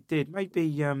 Yeah, they did.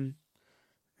 Maybe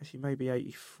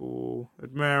 84.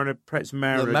 Mariner had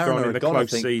gone in the close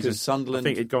season. Sunderland, I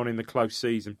think he'd gone in the close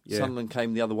season. Yeah. Sunderland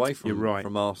came the other way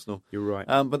from Arsenal. You're right.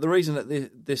 But the reason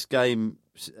that this game,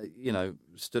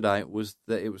 stood out was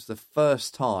that it was the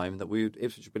first time that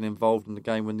Ipswich had been involved in the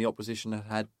game when the opposition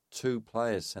had two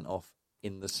players sent off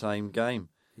in the same game.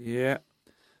 Yeah.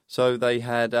 So they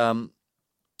had, I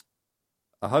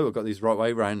hope I've got these right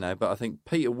way round now, but I think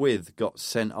Peter Withe got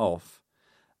sent off,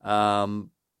 but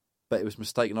it was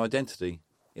mistaken identity.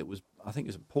 I think it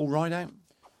was Paul Rideout.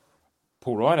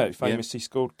 Paul Rideout famously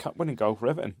scored cup-winning goal for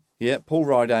Everton. Yeah, Paul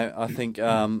Rideout, I think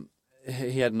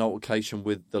he had an altercation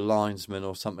with the linesman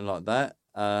or something like that,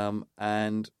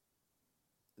 and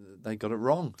they got it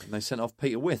wrong. And they sent off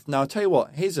Peter Withe. Now, I'll tell you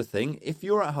what, here's the thing. If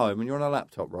you're at home and you're on a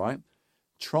laptop, right,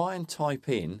 try and type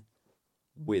in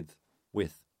Peter Withe,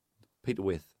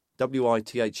 Withe,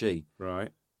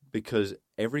 right? Because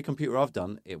every computer I've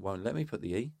done, it won't let me put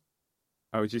the E.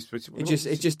 Oh, it just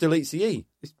deletes the E.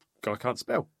 This guy can't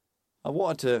spell. I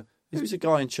wanted to. Who's the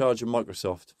guy in charge of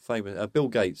Microsoft? Famous Bill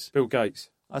Gates. Bill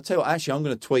Gates. I tell you what, actually, I'm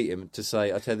going to tweet him to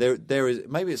say, there is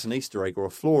maybe it's an Easter egg or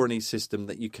a flaw in his system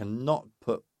that you cannot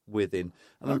put within.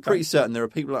 And I'm pretty certain there are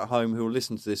people at home who will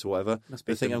listen to this or whatever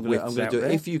who think I'm going to do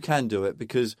it. If you can do it,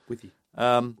 because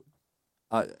on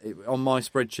my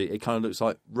spreadsheet, it kind of looks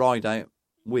like Rideout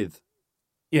with.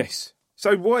 Yes.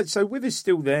 So Withe is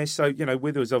still there. So,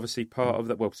 Withe was obviously part of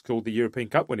that. Well, it's called the European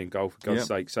Cup winning goal, for God's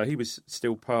sake. So he was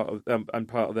still part of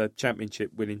the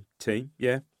championship winning team.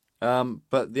 Yeah.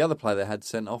 But the other player they had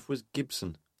sent off was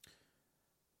Gibson.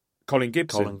 Colin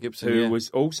Gibson, who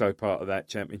was also part of that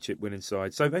championship winning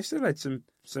side. So they still had some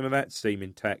of that steam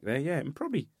intact there, yeah. And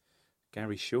probably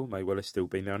Gary Shaw may well have still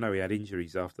been there. I know he had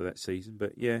injuries after that season,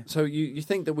 but yeah. So you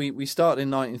think that we started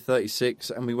in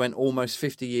 1936 and we went almost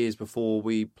 50 years before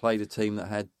we played a team that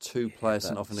had two players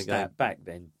sent off in the game? Back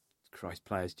then, Christ,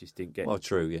 players just didn't get... Well,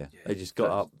 true, yeah. They just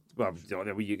got up. Well,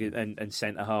 and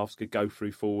centre-halves could go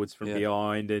through forwards from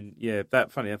behind. And,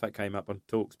 that funny enough, that came up on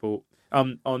TalkSport.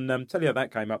 Tell you how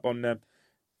that came up on...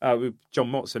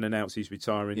 John Motson announced he's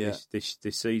retiring this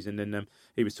season, and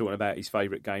he was talking about his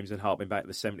favourite games and harping back to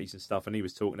the 70s and stuff, and he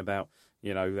was talking about,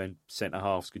 then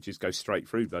centre-halves could just go straight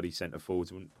through bloody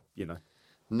centre-forwards,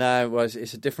 No, well,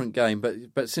 it's a different game,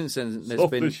 but since then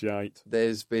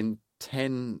there's been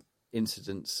 10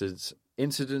 incidences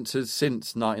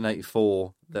since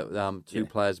 1984 that two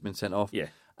players have been sent off,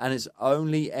 and it's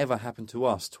only ever happened to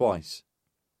us twice.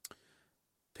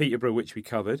 Peterborough, which we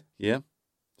covered. Yeah.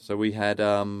 So we had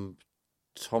Tommy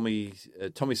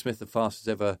Smith, the fastest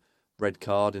ever red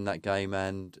card in that game,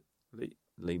 and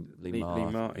Lee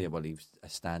Martin. Yeah, well, he was a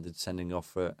standard sending off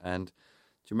for it. And do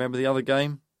you remember the other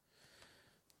game?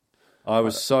 I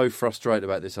was so frustrated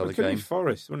about this other game.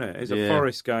 Forest, wasn't it? It's a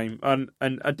Forest game. And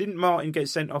didn't Martin get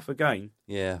sent off again?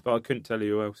 Yeah. But I couldn't tell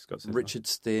you who else got sent off. Richard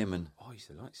Stearman. Oh,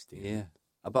 he's a light Stearman. Yeah.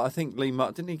 But I think Lee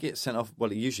Martin, didn't he get sent off?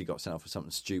 Well, he usually got sent off for something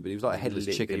stupid. He was like a headless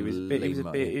chicken.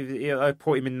 I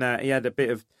put him in that. He had a bit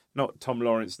of, not Tom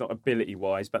Lawrence, not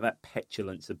ability-wise, but that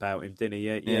petulance about him, didn't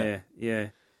he? Yeah.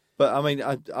 But, I mean,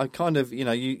 I kind of,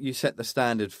 you set the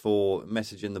standard for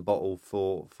message in the bottle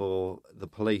for the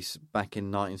police back in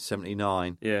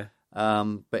 1979. Yeah.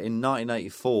 But in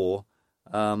 1984,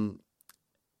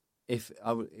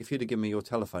 if you'd have given me your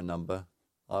telephone number,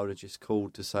 I would have just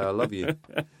called to say I love you.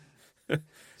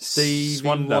 Stevie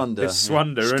Wonder. It's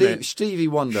Swonder, isn't it? Stevie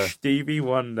Wonder. Stevie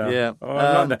Wonder. Yeah. Oh,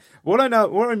 I love that. What I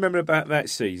remember about that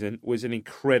season was an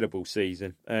incredible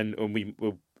season, and we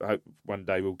will hope one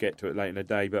day we'll get to it later in the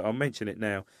day, but I'll mention it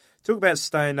now. Talk about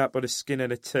staying up by the skin of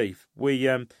the teeth. We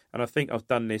and I think I've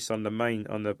done this on the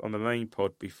main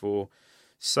pod before.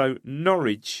 So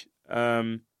Norwich,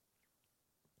 I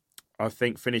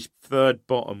think finished third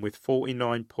bottom with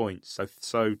 49 points.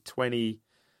 So 20.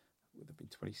 Would have been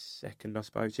 22nd, I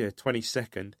suppose. Yeah,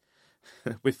 22nd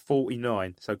with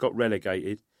 49. So got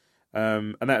relegated.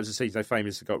 And that was the season they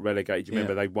famously got relegated. You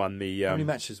remember they won the... How many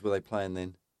matches were they playing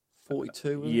then?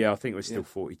 42? Yeah, I think it was still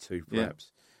 42,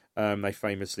 perhaps. Yeah. They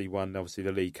famously won, obviously,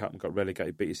 the League Cup and got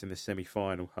relegated, beat us in the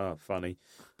semi-final. Funny.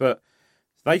 But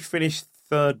they finished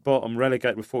third bottom,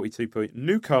 relegated with 42 points.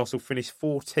 Newcastle finished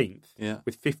 14th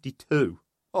with 52.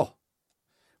 Oh.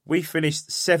 We finished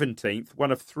 17th,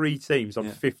 one of 3 teams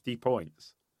on 50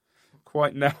 points.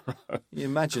 Quite narrow. You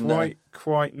imagine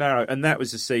quite narrow. And that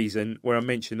was the season where I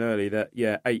mentioned earlier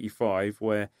that, 85,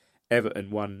 where Everton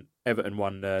won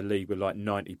league with like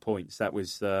 90 points. That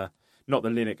was not the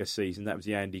Lineker season. That was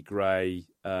the Andy Gray,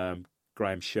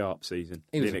 Graham Sharp season.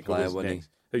 He was Lineker a player, wasn't he?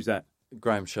 Who's that?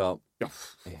 Graham Sharp.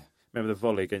 Remember the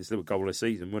volley against the goal of the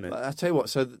season, wasn't it? I tell you what,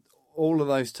 so all of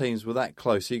those teams were that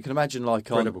close. So you can imagine,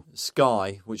 like on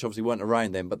Sky, which obviously weren't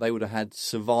around then, but they would have had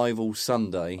Survival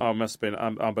Sunday. Oh, it must have been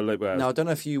unbelievable. Now, I don't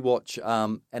know if you watch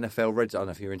NFL Red Zone. I don't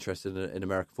know if you're interested in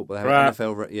American football. They have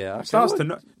NFL Red. Yeah, okay. Starts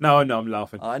to no, I'm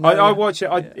laughing. I watch it.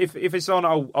 If it's on,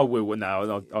 I will.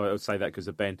 No, I'll say that because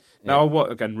of Ben. No, I'll watch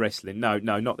again wrestling. No,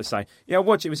 not the same. Yeah, I'll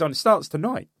watch it. It was on. It starts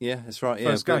tonight. Yeah, that's right.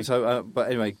 Yeah, first game. So, but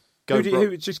anyway,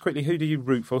 just quickly, who do you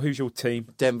root for? Who's your team?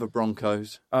 Denver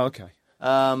Broncos. Oh, okay.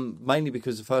 Mainly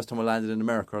because the first time I landed in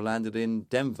America, I landed in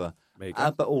Denver.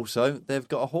 But also, they've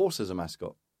got a horse as a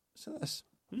mascot. So that's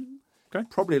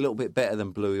probably a little bit better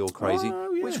than Bluey or Crazy.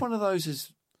 Oh, yeah. Which one of those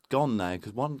is gone now?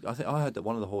 Because I heard that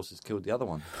one of the horses killed the other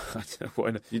one.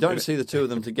 You don't see the two of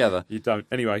them together. You don't.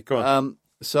 Anyway, go on.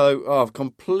 I've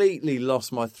completely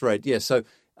lost my thread. Yeah, so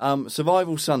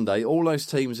Survival Sunday, all those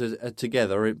teams are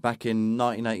together back in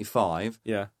 1985.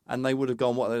 Yeah. And they would have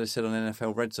gone, what they said on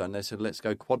NFL Red Zone, they said, let's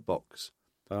go quad box.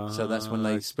 So that's when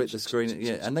they split the screen.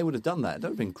 Yeah, and they would have done that. That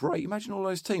would have been great. Imagine all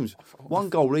those teams. One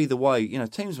goal either way.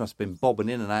 Teams must have been bobbing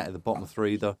in and out of the bottom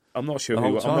 3. I'm not sure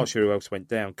who else went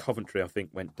down. Coventry, I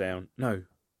think, went down. No,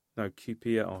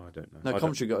 QPR. Oh, I don't know. No,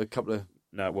 Coventry got a couple of...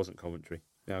 No, it wasn't Coventry.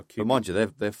 No, but mind you,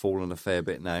 they've fallen a fair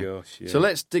bit now. Gosh, yeah. So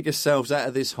let's dig ourselves out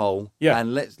of this hole,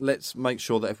 and let's make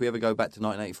sure that if we ever go back to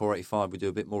 1984-85, we do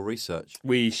a bit more research.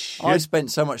 We should. I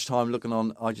spent so much time looking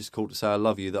on I Just Called to Say I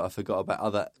Love You that I forgot about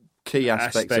other key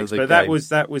aspects of the game. But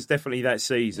that was definitely that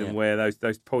season where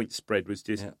those point spread was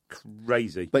just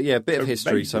crazy. But yeah, a bit of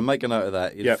history, so make a note of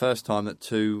that. It's the first time that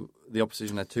the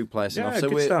opposition had 2 players off.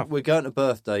 So we're going to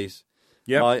birthdays.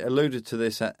 Yeah, I alluded to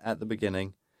this at the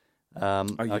beginning.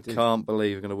 I can't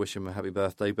believe I'm going to wish him a happy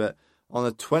birthday, but on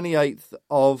the 28th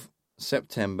of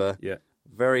September,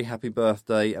 very happy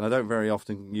birthday, and I don't very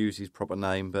often use his proper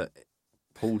name, but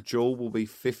Paul Jewell will be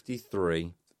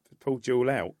 53. Paul Jewell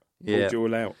out. Paul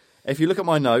Jewell out. If you look at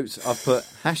my notes, I've put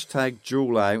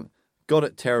 #Jewell out, got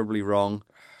it terribly wrong,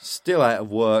 still out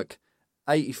of work,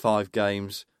 85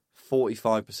 games,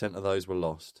 45% of those were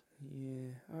lost.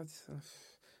 Yeah,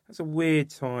 that's a weird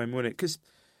time, wasn't it? Because...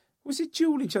 Was it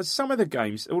Jewell in charge? Some of the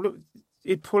games,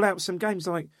 he'd pull out some games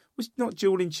like, was not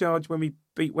Jewell in charge when we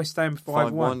beat West Ham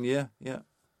 5-1? Yeah.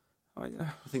 I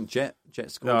think Jet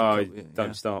scored. No,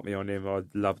 don't start me on him. I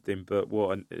loved him, but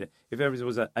if there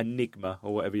was an enigma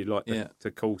or whatever you'd like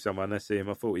to call someone, that's him.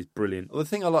 I thought he's brilliant. Well, the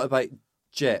thing I like about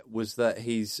Jet was that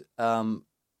his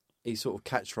sort of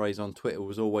catchphrase on Twitter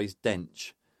was always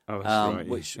Dench. Oh, that's right.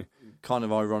 Which kind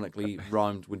of ironically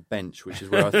rhymed with bench, which is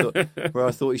where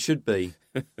I thought he should be.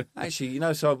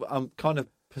 Actually, so I'm kind of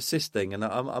persisting, and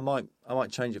I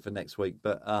might change it for next week.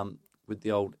 But with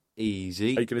the old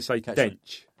easy, are you going to say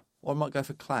Dench? Or I might go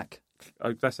for Clack.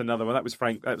 Oh, that's another one. That was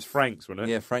Frank. That was Frank's, wasn't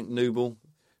it? Yeah, Frank Nouble.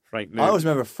 I always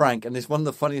remember Frank, and it's one of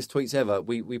the funniest tweets ever.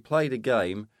 We played a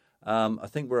game. I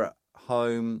think we're at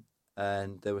home,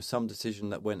 and there was some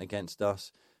decision that went against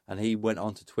us. And he went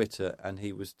onto Twitter and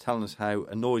he was telling us how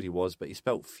annoyed he was, but he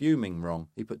spelt fuming wrong.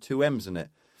 He put 2 M's in it.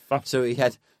 So he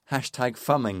had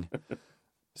 #fumming.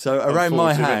 So around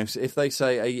my house, if they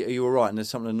say, are you all right? And there's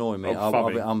something annoying me,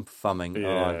 I'm fumming.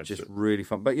 Yeah, just really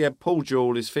fun. But yeah, Paul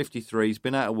Jewell is 53. He's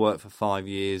been out of work for 5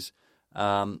 years.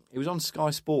 He was on Sky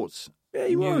Sports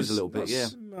News a little bit. Not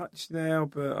so much now,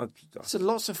 but... So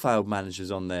lots of failed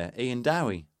managers on there. Ian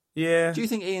Dowie. Yeah. Do you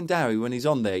think Ian Dowie, when he's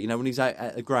on there, when he's out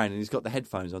at the ground and he's got the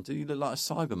headphones on, does he look like a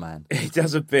Cyberman? He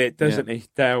does a bit, doesn't he?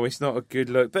 Dowie, it's not a good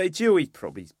look. But he's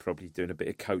probably doing a bit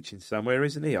of coaching somewhere,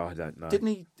 isn't he? I don't know. Didn't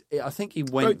he? I think he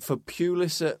went for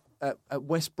Pulis at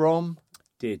West Brom.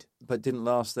 Did. But didn't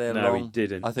last there long. No, he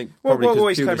didn't. I think what probably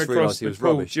always because came Pulis across realised he was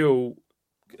rubbish. Jewell,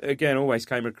 again, always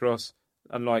came across,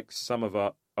 unlike some of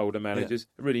our older managers,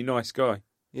 a really nice guy.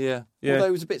 Yeah. Although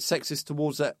he was a bit sexist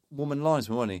towards that woman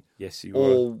linesman, wasn't he? Yes, he was.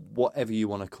 Or was. whatever you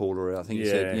want to call her. I think he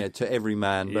said, to every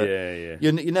man. But yeah.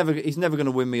 He's never going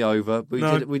to win me over.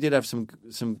 But we did have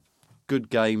some good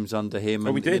games under him.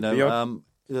 And, we did.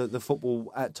 The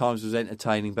football at times was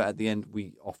entertaining, but at the end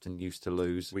we often used to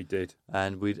lose. We did.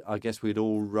 And I guess we'd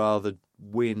all rather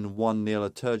win 1-0, a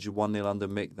turgid 1-0 under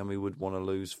Mick than we would want to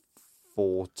lose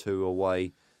 4-2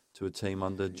 away to a team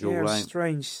under Jewell Lane.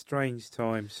 Strange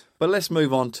times. But let's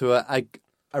move on to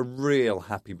a real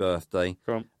happy birthday.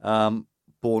 Go on.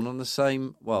 Born on the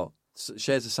same,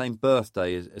 shares the same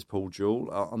birthday as Paul Jewell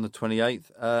on the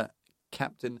 28th.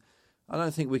 Captain, I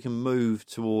don't think we can move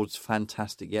towards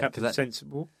fantastic yet. Captain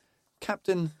sensible.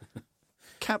 Captain,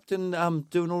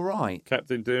 doing all right.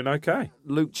 Captain doing okay.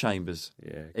 Luke Chambers.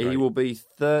 Yeah, great. He will be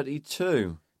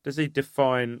 32. Does he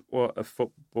define what a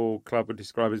football club would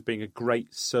describe as being a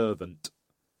great servant?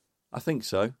 I think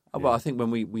so. Yeah. Well, I think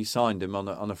when we signed him on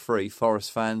a free,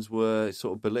 Forest fans were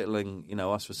sort of belittling,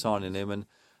 us for signing him. And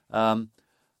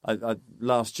I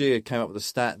last year came up with a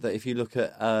stat that if you look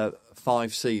at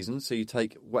 5 seasons, so you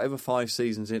take whatever 5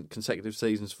 seasons in consecutive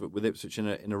seasons with Ipswich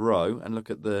in a row, and look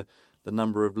at the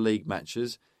number of league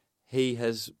matches, he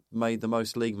has made the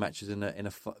most league matches in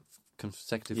a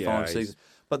consecutive 5 seasons.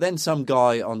 But then some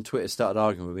guy on Twitter started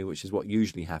arguing with me, which is what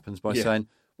usually happens, by saying,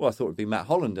 well, I thought it would be Matt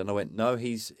Holland. And I went, no, I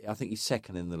think he's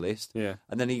second in the list. Yeah.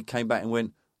 And then he came back and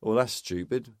went, well, that's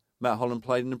stupid. Matt Holland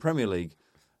played in the Premier League.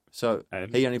 So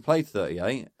he only played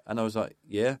 38. And I was like,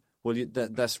 yeah, well,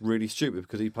 that's really stupid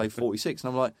because he played 46.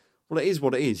 And I'm like, well, it is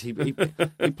what it is. He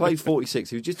played 46.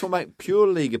 He was just talking about pure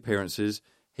league appearances.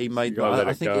 He made,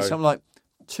 I think it's something like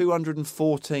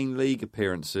 214 league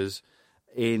appearances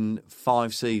in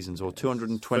 5 seasons, or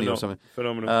 220 or something.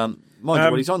 Phenomenal.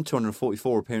 Mind you, he's on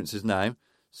 244 appearances now.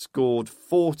 Scored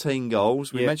 14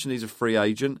 goals. We mentioned he's a free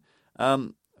agent.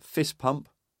 Fist pump.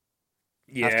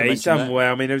 Yeah, he's done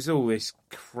well. I mean, there was all this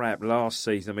crap last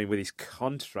season. I mean, with his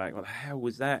contract, what the hell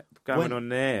was that going on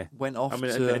there? Went off.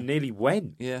 And nearly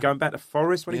went. Yeah. Going back to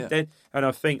Forest when he did. And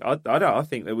I think I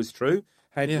think that was true.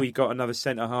 Had we got another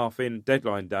centre half in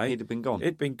deadline day, he'd have been gone.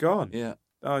 It'd been gone. Yeah.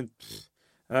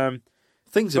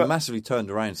 Things have massively turned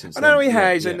around since then. I know he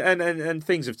has, and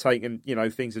things have taken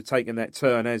that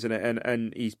turn, hasn't it?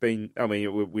 And he's been. I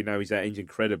mean, we know he's out injured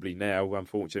incredibly now.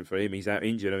 Unfortunate for him, he's out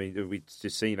injured. I mean, we've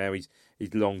just seen how his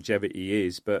longevity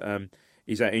is, but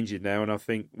he's out injured now, and I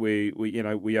think we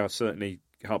are certainly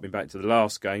harping back to the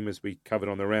last game as we covered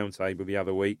on the round table the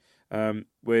other week.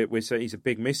 We're saying he's a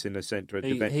big miss in the centre of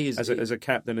defence as a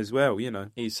captain as well.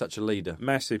 He's such a leader.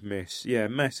 Massive miss. Yeah,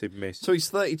 massive miss. So he's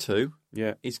 32.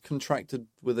 Yeah, he's contracted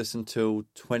with us until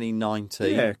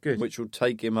 2019. Yeah, good. Which will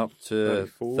take him up to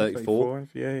 34.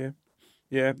 Yeah.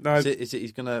 No, is it?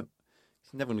 He's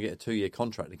never going to get a 2-year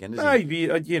contract again, is he? Maybe,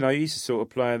 he's the sort of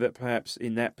player that perhaps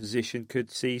in that position could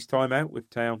see his time out with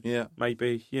Town. Yeah.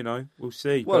 Maybe, we'll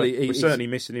see. Well, we're certainly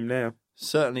missing him now.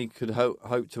 Certainly could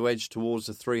hope to edge towards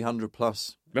the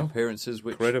 300-plus appearances.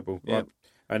 Which, incredible. Yeah.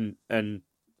 And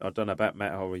I don't know about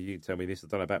Matt Holland. You can tell me this. I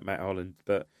don't know about Matt Holland,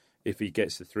 but if he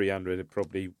gets to 300,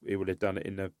 he would have done it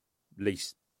in the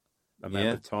least amount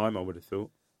of time, I would have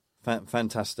thought.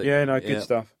 Fantastic. Yeah, no, good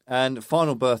stuff. And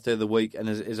final birthday of the week, and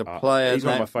is a player. He's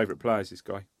one of my favourite players, this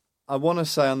guy. I want to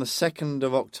say on the 2nd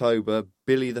of October,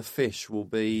 Billy the Fish will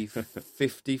be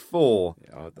 54.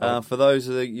 For those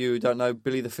of you who don't know,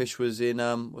 Billy the Fish was in,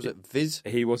 was it Viz?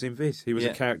 He was in Viz. He was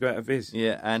a character out of Viz.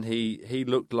 Yeah, and he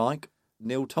looked like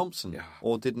Neil Thompson. Yeah.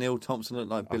 Or did Neil Thompson look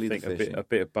like Billy the Fish? A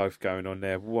bit of both going on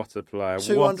there. What a player.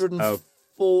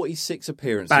 246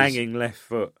 appearances. Banging left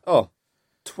foot.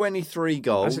 23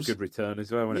 goals. That's a good return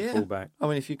as well when it full back. I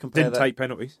mean, if you compare Didn't take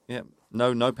penalties. Yeah.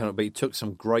 No penalty, but he took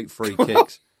some great free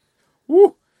kicks.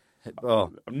 Woo!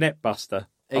 Oh. Net buster.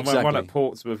 Exactly. One at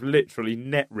Portsmouth, literally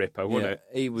net ripper, wasn't it?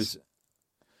 He was.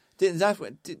 Did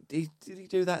he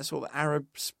do that sort of Arab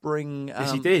Spring?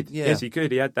 Yes, he did. Yeah. Yes, he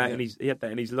could. He had that in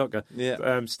his locker.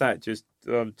 Yeah. Stat just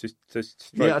stroked his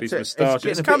moustache.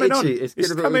 It's coming on.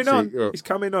 It's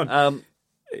coming on.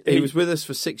 He was with us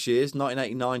for 6 years,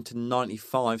 1989 to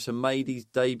 95. So made his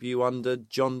debut under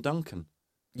John Duncan.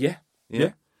 Yeah.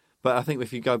 But I think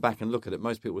if you go back and look at it,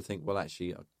 most people would think, well,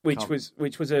 actually,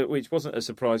 which wasn't a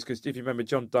surprise, because if you remember,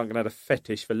 John Duncan had a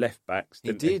fetish for left backs.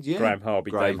 He did, yeah. Graham Harvey,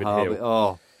 David Hill.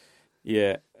 Oh,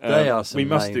 yeah. They are some We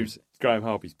must names. do Graham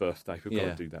Harvey's birthday. We've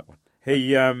got to do that one.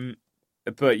 He,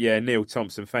 but yeah, Neil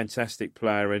Thompson, fantastic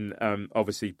player, and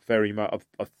obviously very much,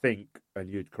 I think, and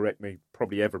you'd correct me,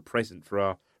 probably ever present for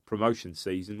our promotion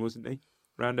season, wasn't he?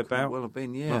 Roundabout. Could well have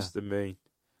been, yeah. Must have been.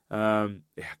 Yeah,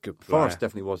 good player. Forrest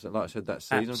definitely wasn't, like I said, that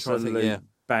season. Absolute I'm trying to think,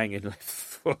 banging left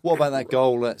foot. What about that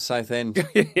goal at Southend?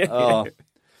 Yeah. Oh.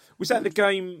 Was that the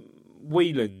game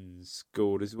Whelan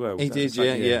scored as well? He did,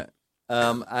 yeah.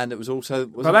 And it was also...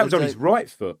 that was on his right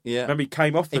foot. Yeah. Remember, he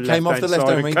came off the left hand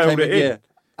side and curled it in. Yeah.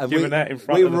 And Giving that in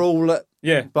front we of were all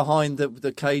behind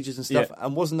the cages and stuff. Yeah.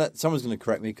 And wasn't that... Someone's going to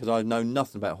correct me because I know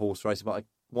nothing about horse racing, but I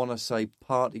want to say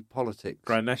party politics.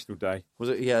 Grand National Day. Was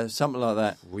it? Yeah, something like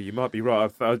that. Well, you might be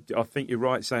right. I think you're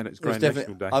right saying it's Grand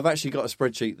National Day. I've actually got a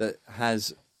spreadsheet that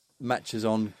has matches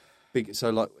on big... So,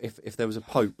 like, if there was a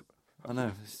Pope... I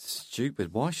know, it's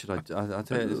stupid. Why should I tell you? I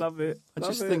love it. I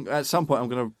just think at some point I'm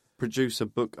going to produce a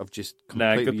book of just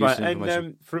completely useless information.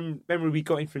 And from memory, we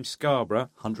got him from Scarborough.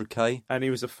 100k. And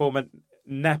he was a former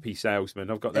nappy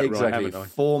salesman. I've got that right, haven't I?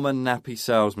 Former nappy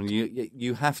salesman.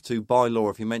 You have to, by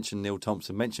law, if you mention Neil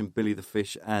Thompson, mention Billy the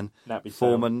Fish and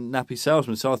former nappy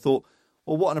salesman. So I thought,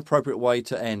 well, what an appropriate way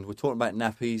to end. We're talking about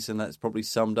nappies, and that's probably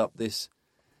summed up this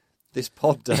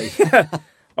pod day.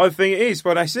 I think it is.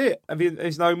 Well, that's it. I mean,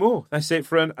 there's no more. That's it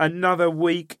for another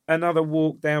week, another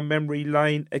walk down memory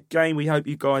lane. Again, we hope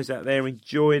you guys out there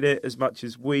enjoyed it as much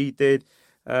as we did.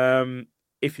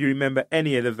 If you remember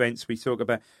any of the events we talk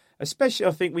about, especially,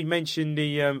 I think we mentioned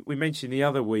the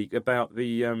other week about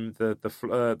the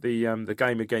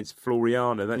game against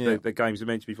Floriana. The games we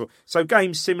mentioned before. So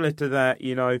games similar to that,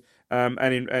 and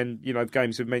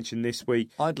games we've mentioned this week.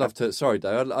 I'd love to. Sorry,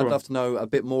 Dave. I'd love to know a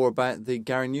bit more about the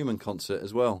Gary Newman concert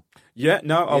as well. Yeah,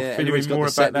 no, I'll fill you in more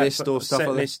about that. List or stuff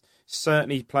like that.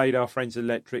 Certainly played Our Friends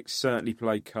Electric. Certainly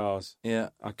played Cars. Yeah.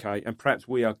 Okay, and perhaps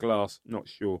We Are Glass. Not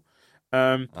sure.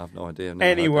 I have no idea.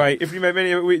 Anyway, if you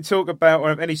remember we talk about or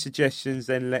have any suggestions,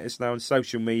 then let us know on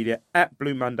social media at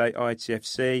Blue Monday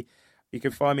ITFC. You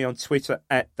can find me on Twitter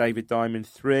at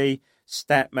DavidDiamond3.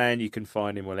 Statman, you can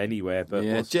find him anywhere. But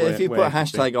if you put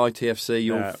hashtag ITFC,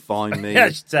 you'll find me.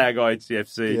 Hashtag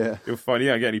ITFC, you'll find.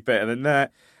 You don't get any better than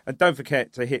that. And don't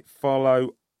forget to hit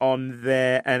follow on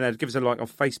there and give us a like on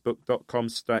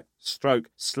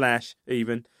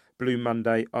Facebook.com/even Blue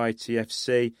Monday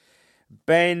ITFC.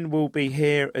 Ben will be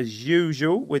here as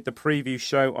usual with the preview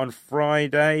show on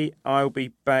Friday. I'll be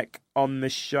back on the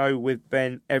show with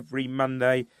Ben every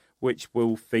Monday, which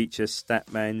will feature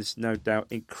Statman's, no doubt,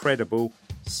 incredible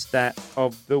stat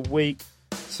of the week.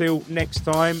 Till next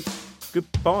time,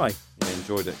 goodbye. Yeah,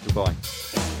 enjoyed it. Goodbye.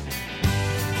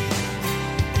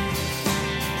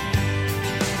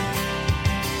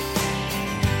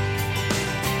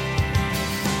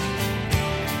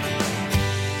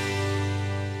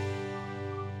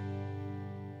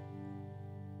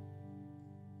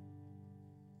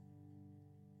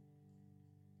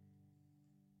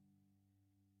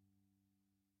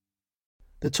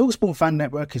 The TalkSport Fan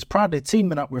Network is proudly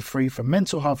teaming up with Free for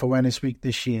Mental Health Awareness Week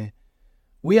this year.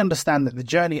 We understand that the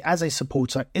journey as a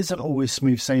supporter isn't always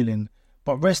smooth sailing,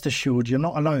 but rest assured you're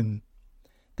not alone.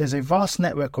 There's a vast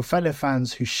network of fellow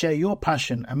fans who share your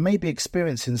passion and may be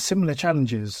experiencing similar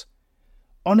challenges.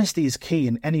 Honesty is key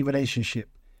in any relationship.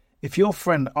 If your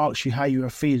friend asks you how you are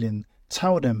feeling,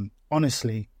 tell them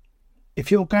honestly.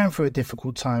 If you're going through a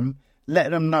difficult time,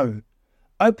 let them know.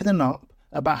 Opening up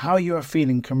about how you are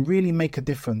feeling can really make a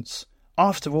difference.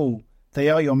 After all, they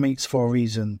are your mates for a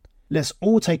reason. Let's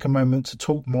all take a moment to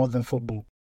talk more than football.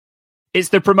 It's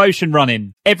the promotion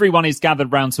run-in. Everyone is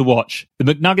gathered round to watch. The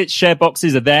McNuggets share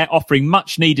boxes are there offering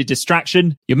much needed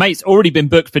distraction. Your mate's already been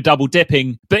booked for double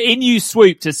dipping, but in you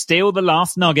swoop to steal the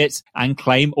last nugget and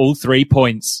claim all 3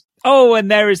 points. Oh,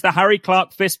 and there is the Harry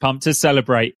Clark fist pump to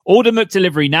celebrate. Order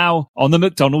McDelivery now on the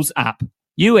McDonald's app.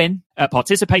 You in at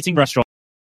participating restaurants.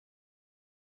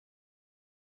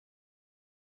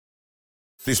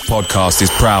 This podcast is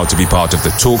proud to be part of the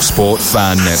TalkSport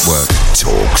Fan Network.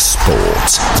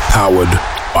 TalkSport. Powered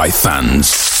by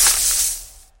fans.